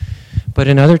myself. But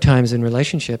in other times in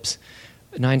relationships,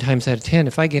 9 times out of 10,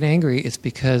 if I get angry, it's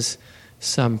because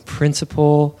some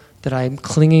principle that I'm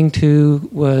clinging to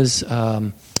was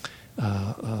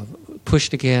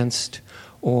pushed against,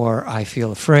 or I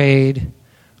feel afraid,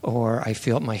 or I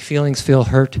feel my feelings feel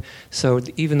hurt. So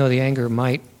even though the anger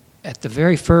might, at the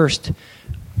very first,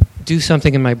 do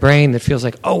something in my brain that feels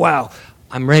like, oh wow,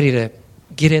 I'm ready to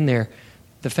get in there,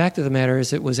 the fact of the matter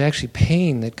is it was actually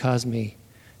pain that caused me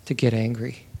to get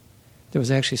angry. There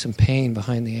was actually some pain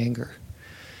behind the anger.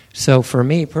 So for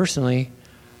me personally,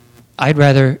 I'd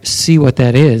rather see what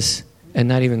that is and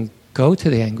not even go to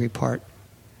the angry part.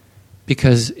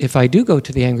 Because if I do go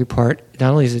to the angry part,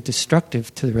 not only is it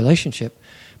destructive to the relationship,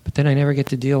 but then I never get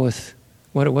to deal with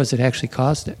what it was that actually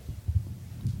caused it.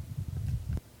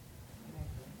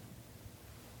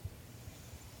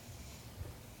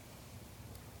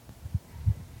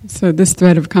 So this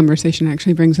thread of conversation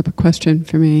actually brings up a question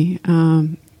for me.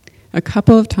 A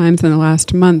couple of times in the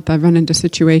last month, I've run into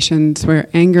situations where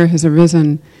anger has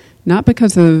arisen not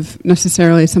because of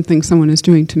necessarily something someone is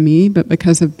doing to me, but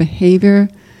because of behavior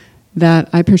that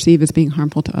I perceive as being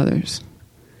harmful to others.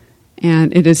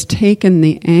 And it has taken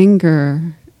the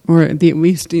anger, or at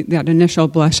least that initial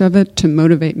blush of it, to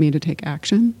motivate me to take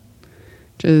action,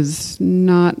 which is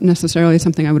not necessarily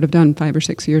something I would have done 5 or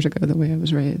 6 years ago the way I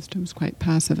was raised. It was quite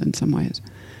passive in some ways.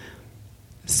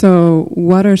 So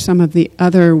what are some of the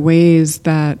other ways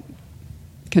that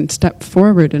can step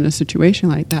forward in a situation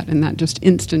like that, in that just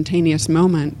instantaneous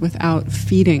moment, without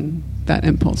feeding that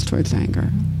impulse towards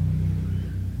anger?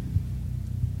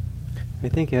 I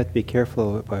think you have to be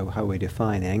careful about how we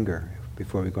define anger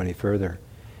before we go any further,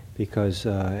 because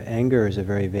anger is a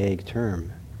very vague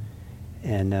term,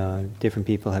 and different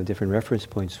people have different reference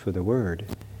points for the word.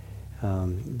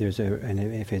 And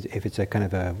if it's a kind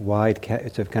of a wide,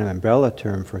 it's a kind of umbrella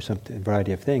term for a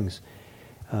variety of things.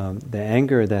 The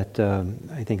anger that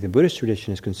I think the Buddhist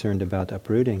tradition is concerned about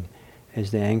uprooting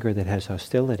is the anger that has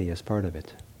hostility as part of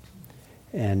it.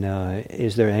 And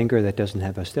is there anger that doesn't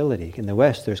have hostility? In the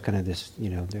West, there's kind of this,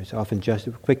 there's often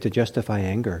quick to justify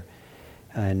anger,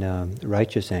 and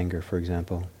righteous anger, for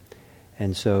example.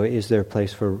 And so is there a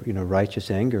place for,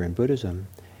 righteous anger in Buddhism?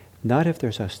 Not if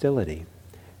there's hostility,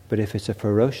 but if it's a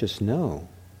ferocious no.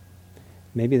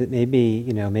 Maybe for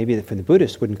the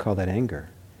Buddhists wouldn't call that anger.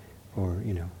 Or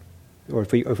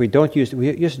if we don't use,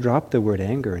 we just drop the word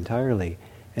anger entirely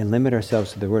and limit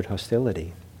ourselves to the word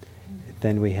hostility,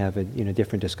 then we have a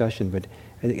different discussion. But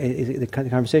the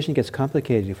conversation gets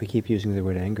complicated if we keep using the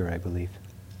word anger, I believe.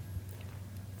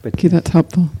 But okay, that's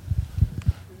helpful.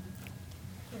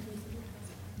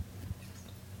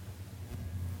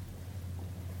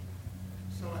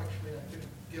 So actually, I think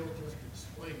Gil just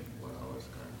explained what I was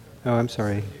going to. Oh, I'm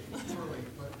sorry.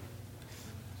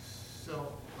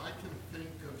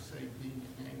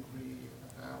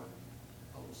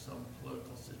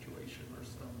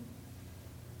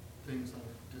 Things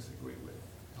I disagree with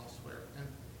elsewhere. And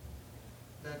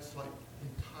that's like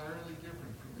entirely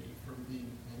different for me from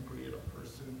being angry at a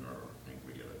person or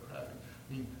angry at a crowd. I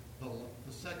mean,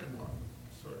 the second one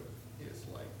sort of is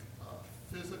like a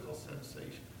physical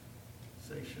sensation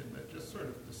that just sort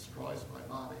of destroys my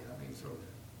body. I mean, so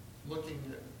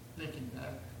thinking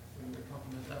that in the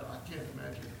company of that, I can't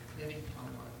imagine any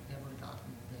time I've ever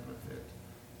gotten benefit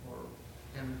or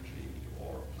energy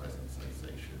or pleasant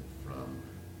sensation from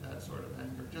that sort of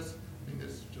anger. This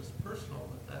is just personal,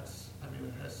 but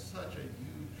it has such a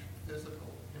huge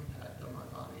physical impact on my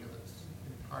body, and it's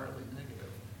entirely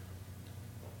negative.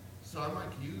 So I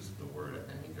might use the word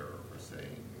anger for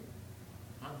saying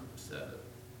I'm upset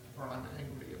or I'm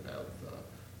angry about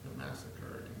the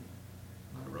massacre in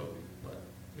Nairobi, but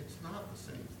it's not the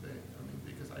same thing.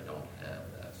 Because I don't have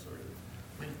that sort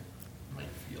of, I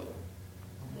might feel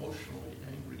emotionally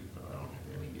angry, but I don't have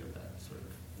any of that sort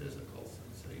of physical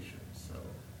sensation. So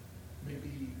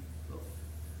maybe the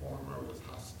former was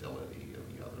hostility and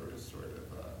the other is sort of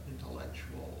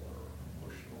intellectual or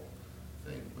emotional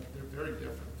thing, but they're very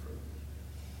different for me.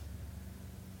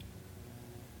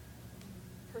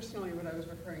 Personally, what I was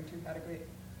referring to had a great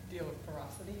deal of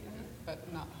ferocity in it, but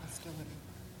not hostility.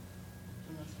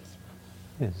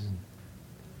 Yes.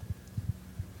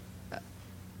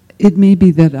 It may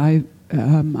be that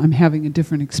I'm having a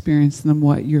different experience than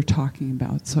what you're talking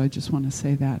about, so I just want to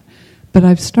say that. But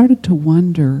I've started to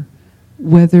wonder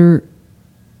whether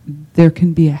there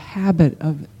can be a habit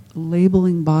of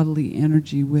labeling bodily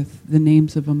energy with the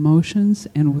names of emotions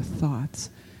and with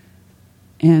thoughts,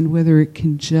 and whether it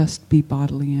can just be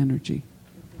bodily energy.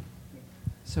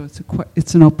 So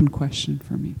it's an open question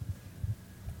for me.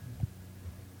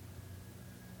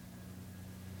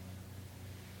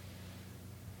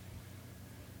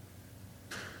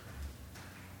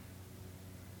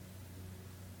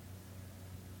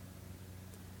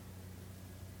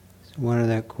 One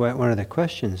of the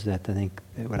questions that I think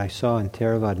what I saw in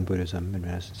Theravadan Buddhism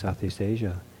in Southeast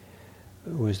Asia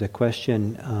was the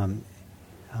question: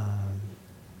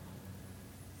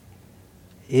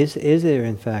 Is there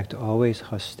in fact always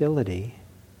hostility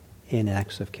in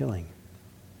acts of killing?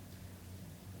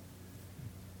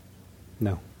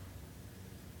 No.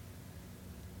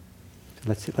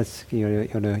 Let's you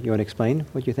want to explain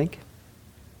what you think?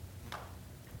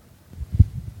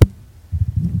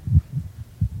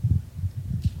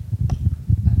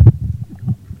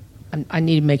 I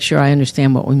need to make sure I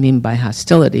understand what we mean by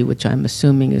hostility, which I'm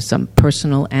assuming is some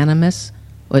personal animus.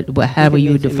 How are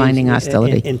you defining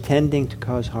hostility? Intending to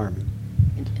cause harm.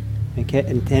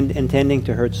 Intending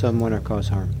to hurt someone or cause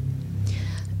harm.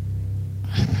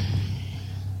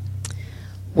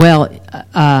 Well,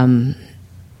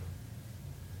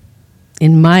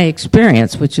 in my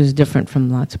experience, which is different from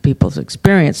lots of people's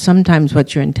experience, sometimes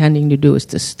what you're intending to do is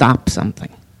to stop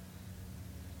something.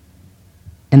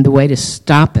 And the way to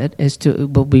stop it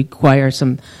will require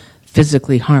some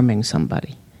physically harming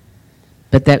somebody.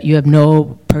 But that you have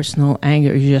no personal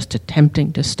anger, you're just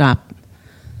attempting to stop.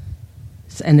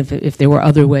 And if there were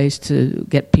other ways to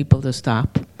get people to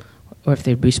stop, or if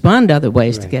they'd respond to other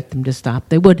ways to get them to stop,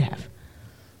 they would have.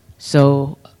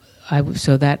 So I would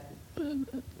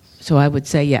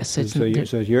say yes.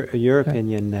 So your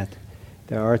opinion that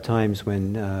there are times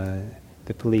when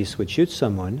the police would shoot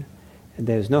someone, and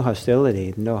there's no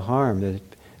hostility, no harm.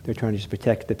 They're trying to just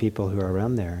protect the people who are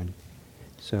around there. And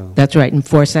so that's right. And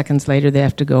 4 seconds later, they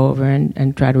have to go over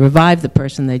and try to revive the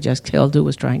person they just killed who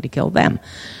was trying to kill them.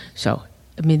 So,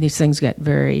 I mean, these things get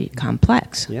very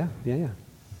complex. Yeah.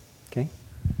 Okay.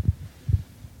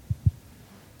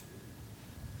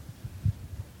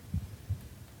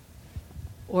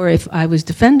 Or if I was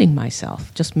defending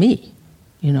myself, just me,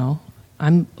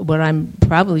 what I'm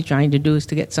probably trying to do is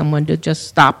to get someone to just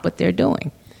stop what they're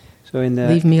doing. So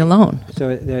leave me alone. So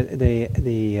it's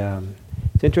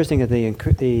interesting that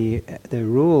the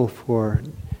rule for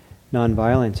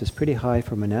nonviolence is pretty high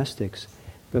for monastics,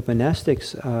 but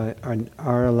monastics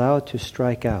are allowed to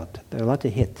strike out. They're allowed to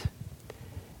hit.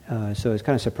 So it's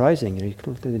kind of surprising.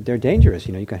 They're dangerous.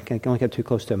 You can only get too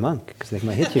close to a monk because they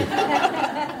might hit you.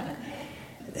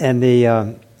 And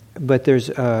but there's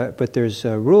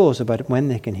rules about when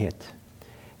they can hit.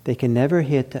 They can never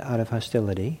hit out of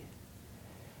hostility.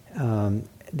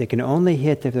 They can only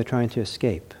hit if they're trying to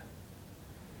escape.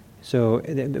 So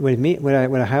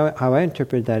how I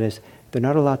interpret that is they're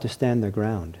not allowed to stand their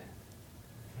ground,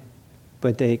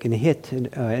 but they can hit, and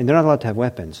they're not allowed to have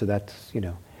weapons. So that's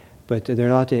but they're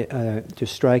allowed to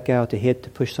strike out, to hit, to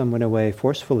push someone away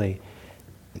forcefully.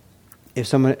 If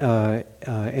someone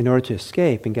in order to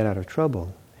escape and get out of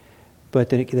trouble, but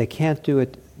they can't do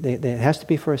it. It has to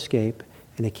be for escape,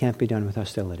 and it can't be done with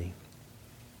hostility.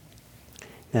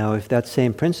 Now, if that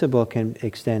same principle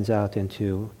extends out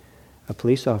into a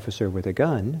police officer with a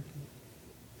gun,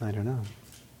 I don't know.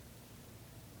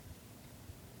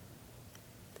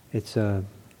 It's I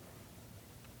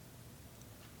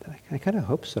kind of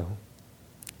hope so.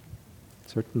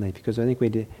 Certainly, because I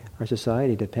think our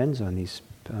society depends on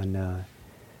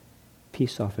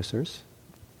peace officers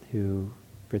who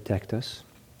protect us.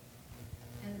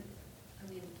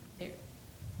 And,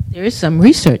 there is some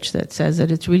research that says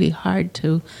that it's really hard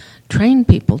to train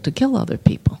people to kill other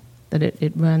people, that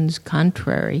it runs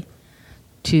contrary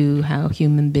to how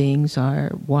human beings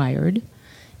are wired,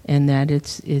 and that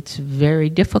it's very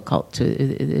difficult to.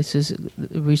 This is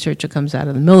research that comes out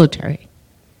of the military.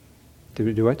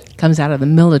 To do what? Comes out of the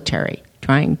military,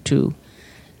 trying to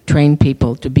train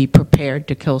people to be prepared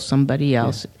to kill somebody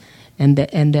else, and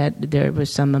that there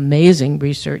was some amazing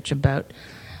research about.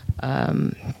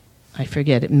 I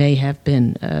forget, it may have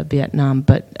been Vietnam,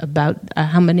 but about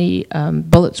how many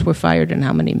bullets were fired and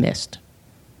how many missed.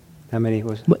 How many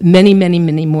was?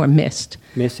 Many more missed.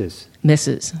 Misses.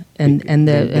 And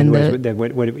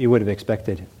what you would have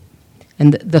expected.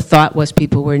 And the thought was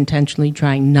people were intentionally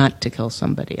trying not to kill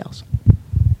somebody else.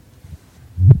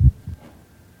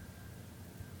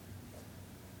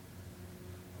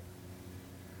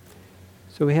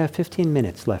 So we have 15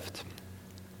 minutes left.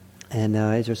 And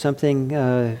is there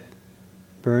something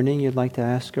burning you'd like to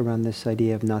ask around this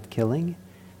idea of not killing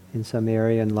in some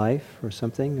area in life or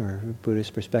something, or a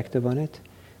Buddhist perspective on it?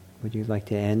 Would you like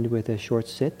to end with a short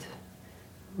sit?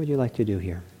 What would you like to do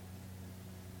here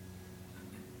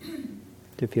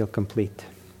to feel complete?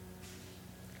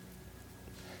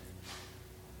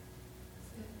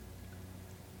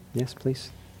 Yes,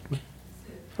 please.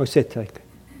 Oh, sit.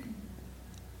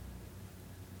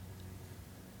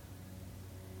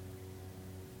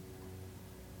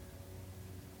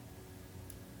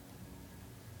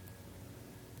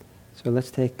 So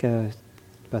let's take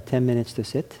about 10 minutes to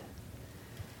sit.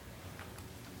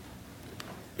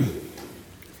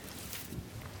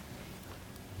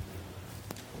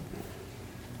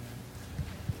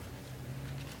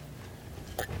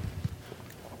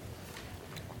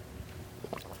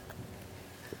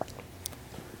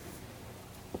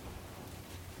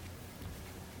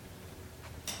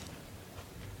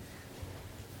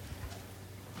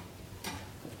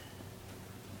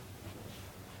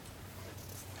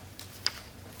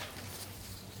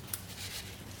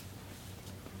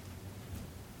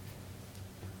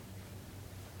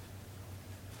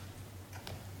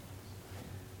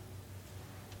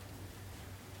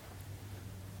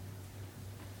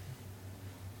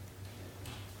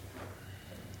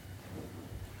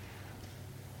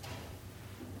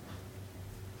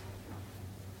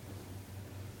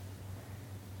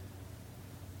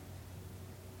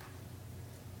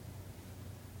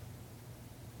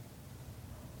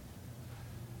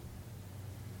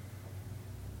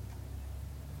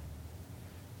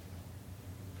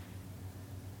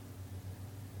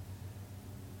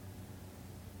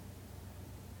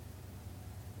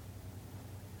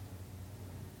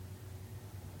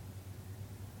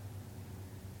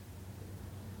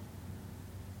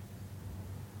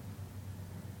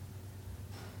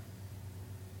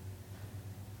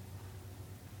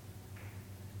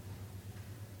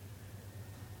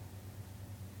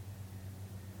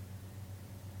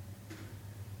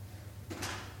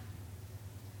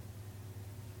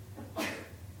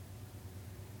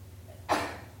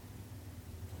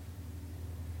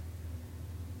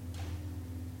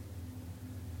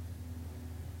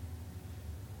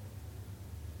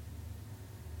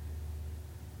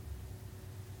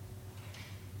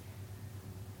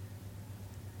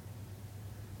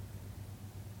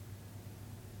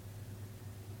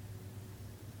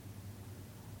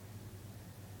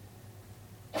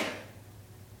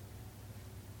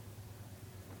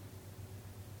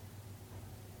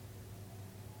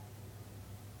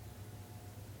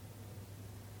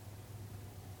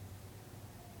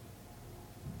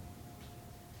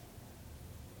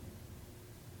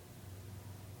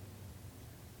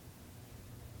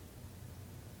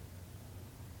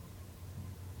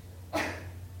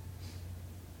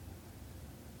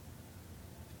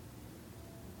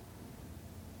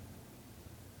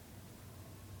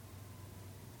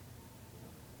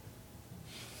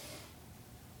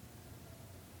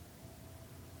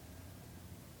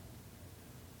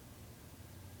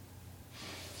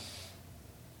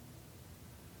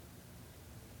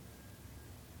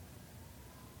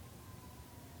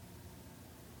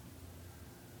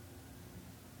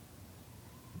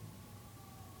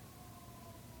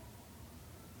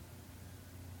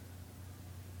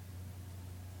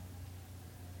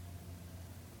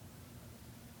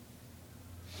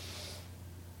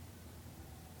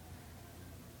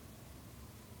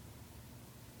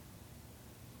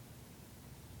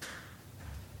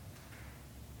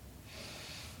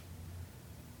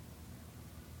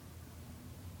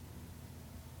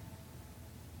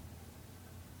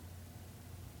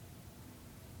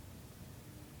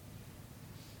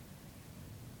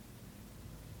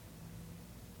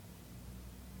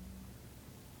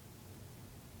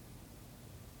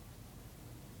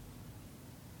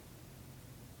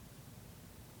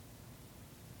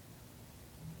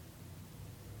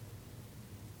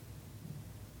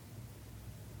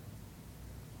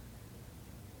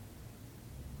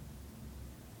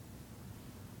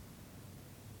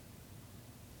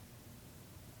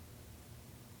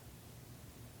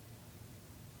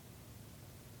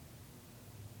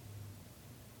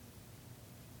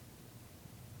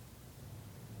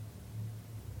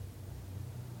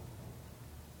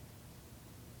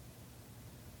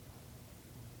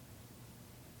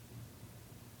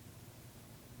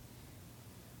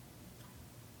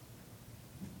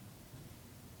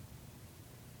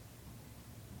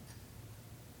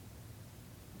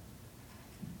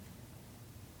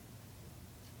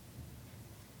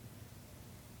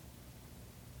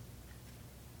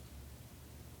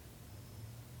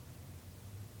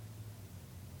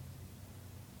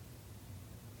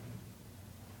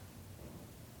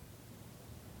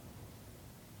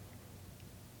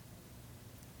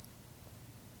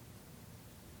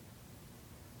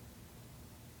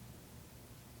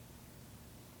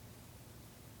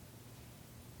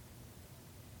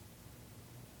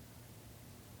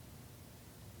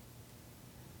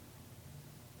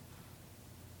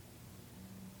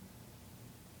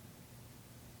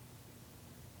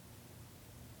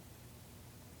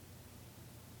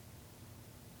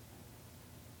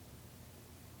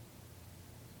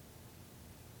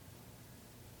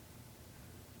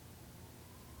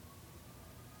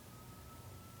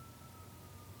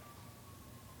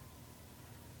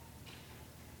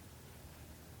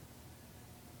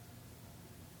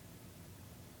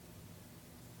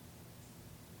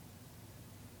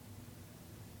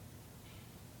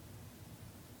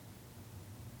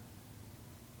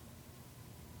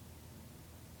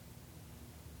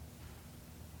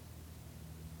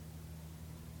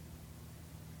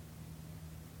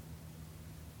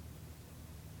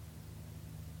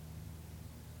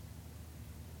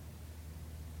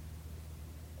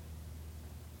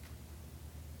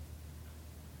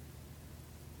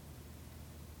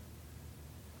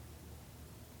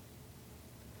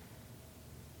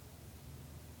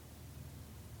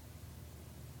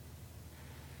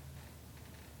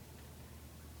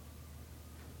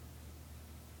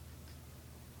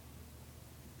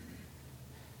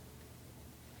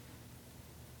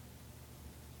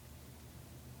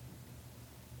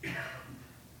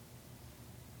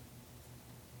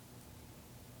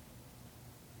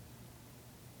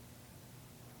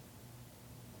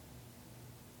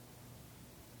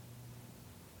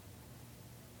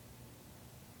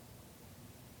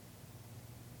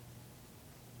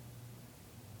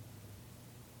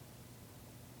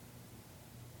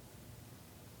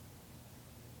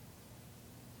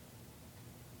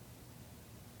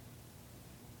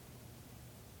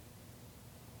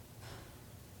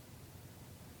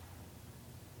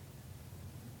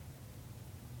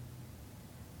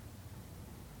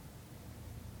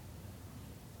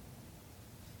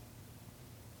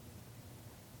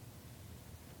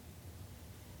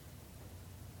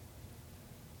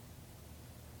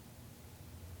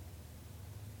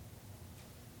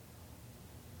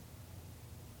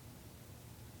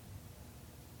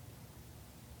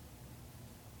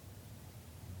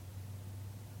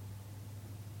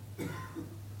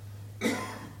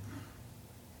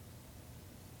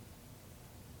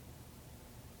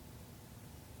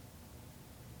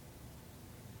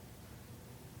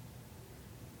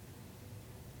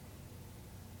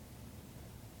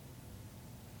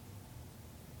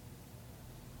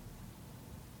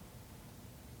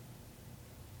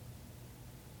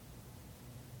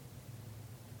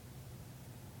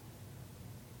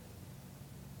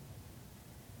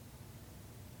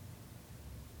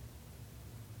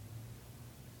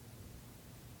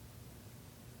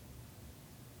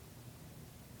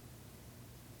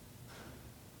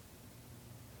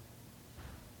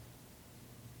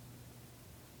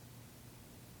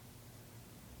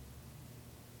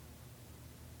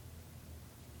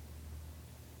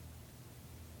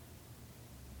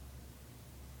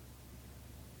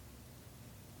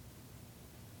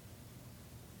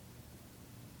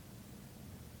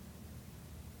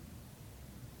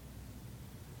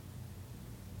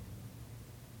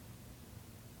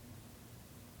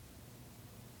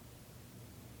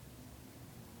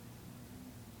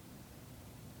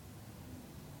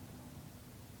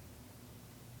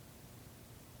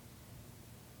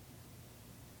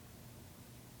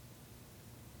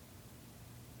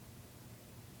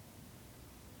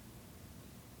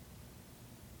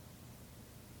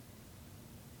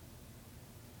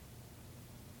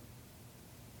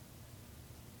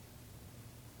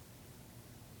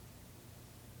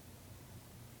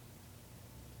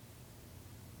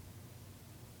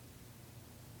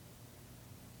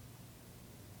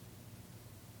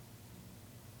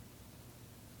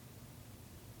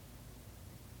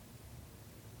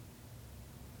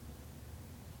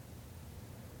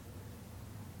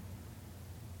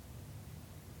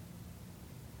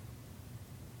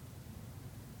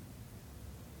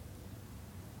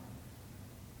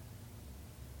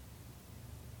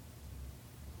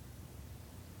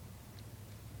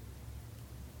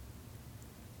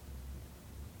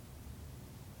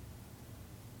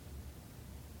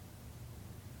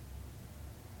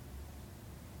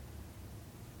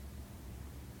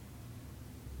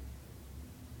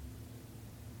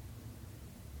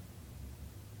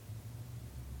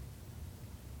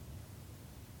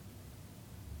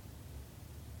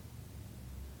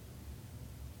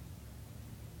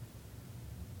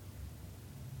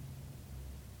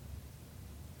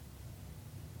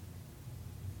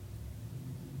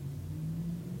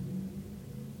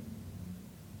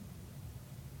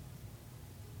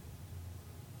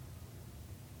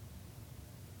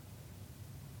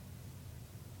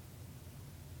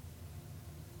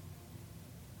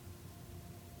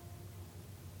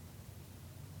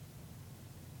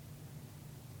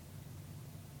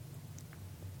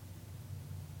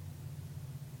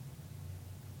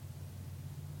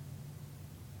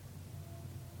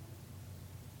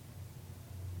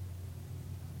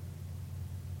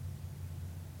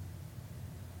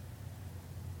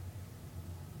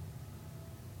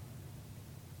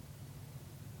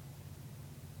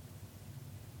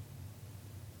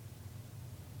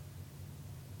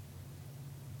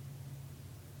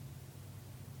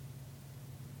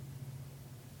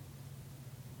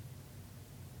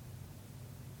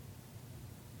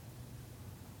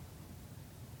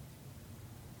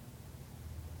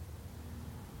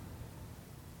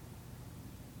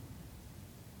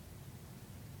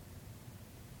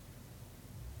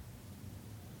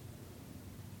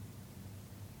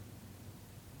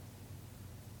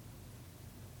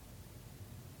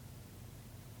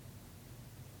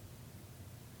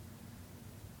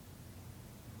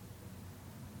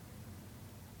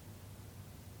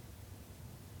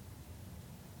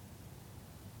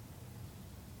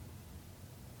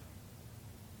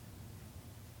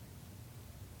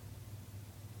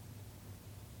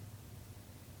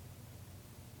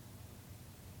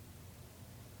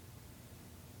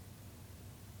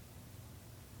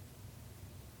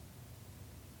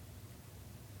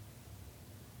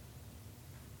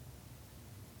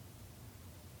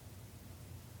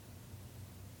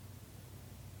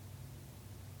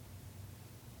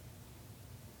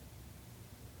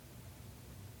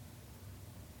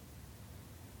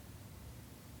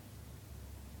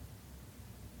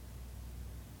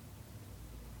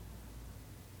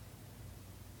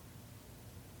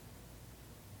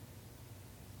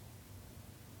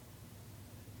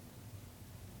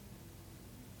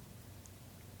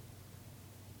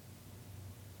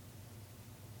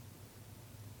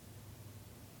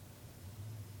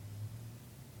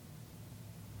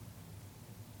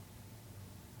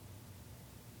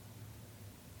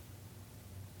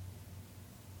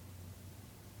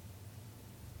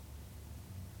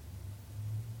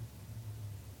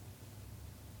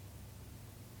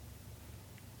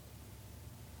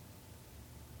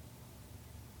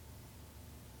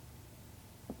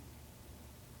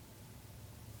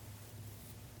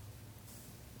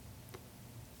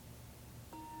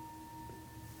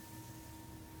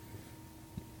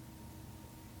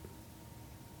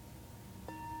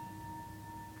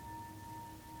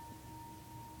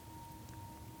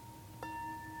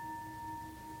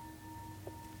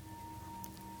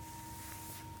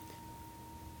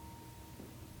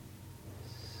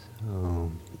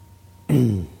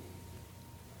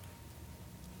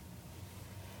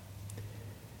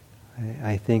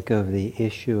 I think of the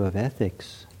issue of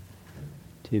ethics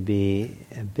to be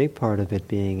a big part of it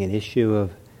being an issue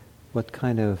of what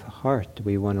kind of heart do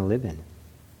we want to live in.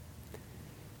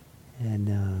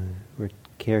 And we're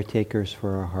caretakers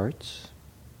for our hearts.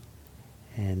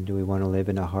 And do we want to live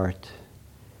in a heart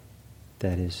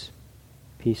that is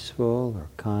peaceful or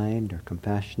kind or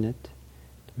compassionate?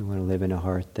 Do we want to live in a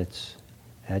heart that's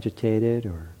agitated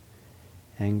or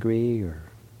angry or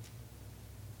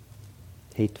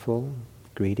hateful,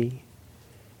 greedy?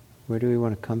 Where do we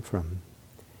want to come from?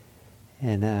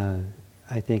 And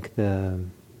I think the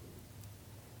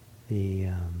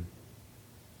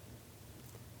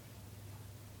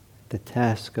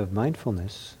task of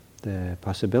mindfulness, the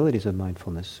possibilities of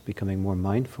mindfulness, becoming more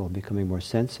mindful, becoming more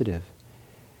sensitive,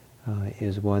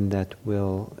 is one that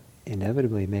will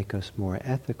inevitably make us more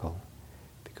ethical.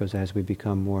 Because as we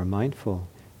become more mindful,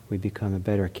 we become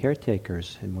better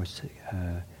caretakers and more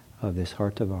of this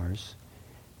heart of ours.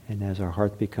 And as our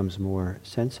heart becomes more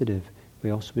sensitive, we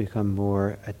also become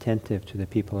more attentive to the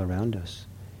people around us.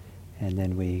 And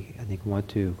then we, I think, want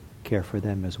to care for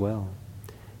them as well.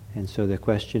 And so the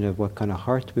question of what kind of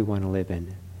heart we want to live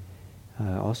in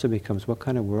also becomes what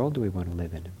kind of world do we want to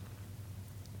live in.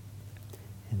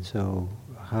 And so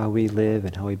how we live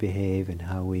and how we behave and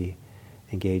how we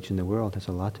engage in the world has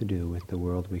a lot to do with the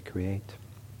world we create.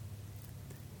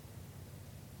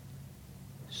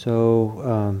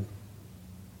 So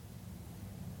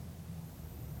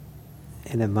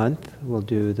in a month we'll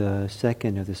do the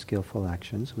second of the skillful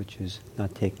actions, which is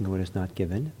not taking what is not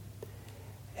given.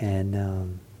 And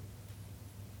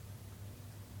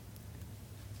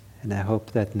I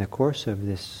hope that in the course of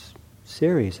this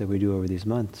series that we do over these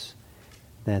months,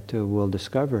 that we'll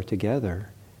discover together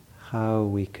how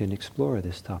we can explore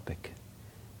this topic.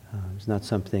 It's not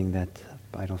something that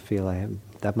I don't feel I have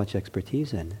that much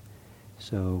expertise in.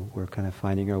 So we're kind of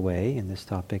finding our way in this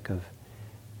topic of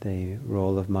the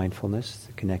role of mindfulness,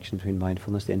 the connection between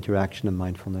mindfulness, the interaction of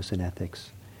mindfulness and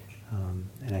ethics.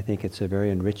 And I think it's a very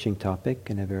enriching topic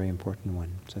and a very important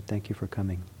one. So thank you for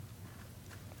coming.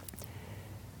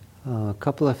 A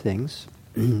couple of things.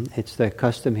 It's the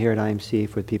custom here at IMC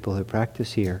for people who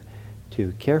practice here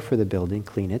to care for the building,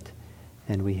 clean it.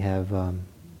 And we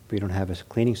don't have a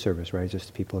cleaning service, right? It's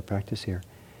just people who practice here.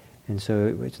 And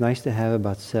so it's nice to have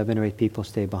about 7 or 8 people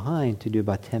stay behind to do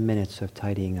about 10 minutes of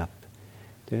tidying up.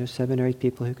 There's 7 or 8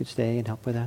 people who could stay and help with that.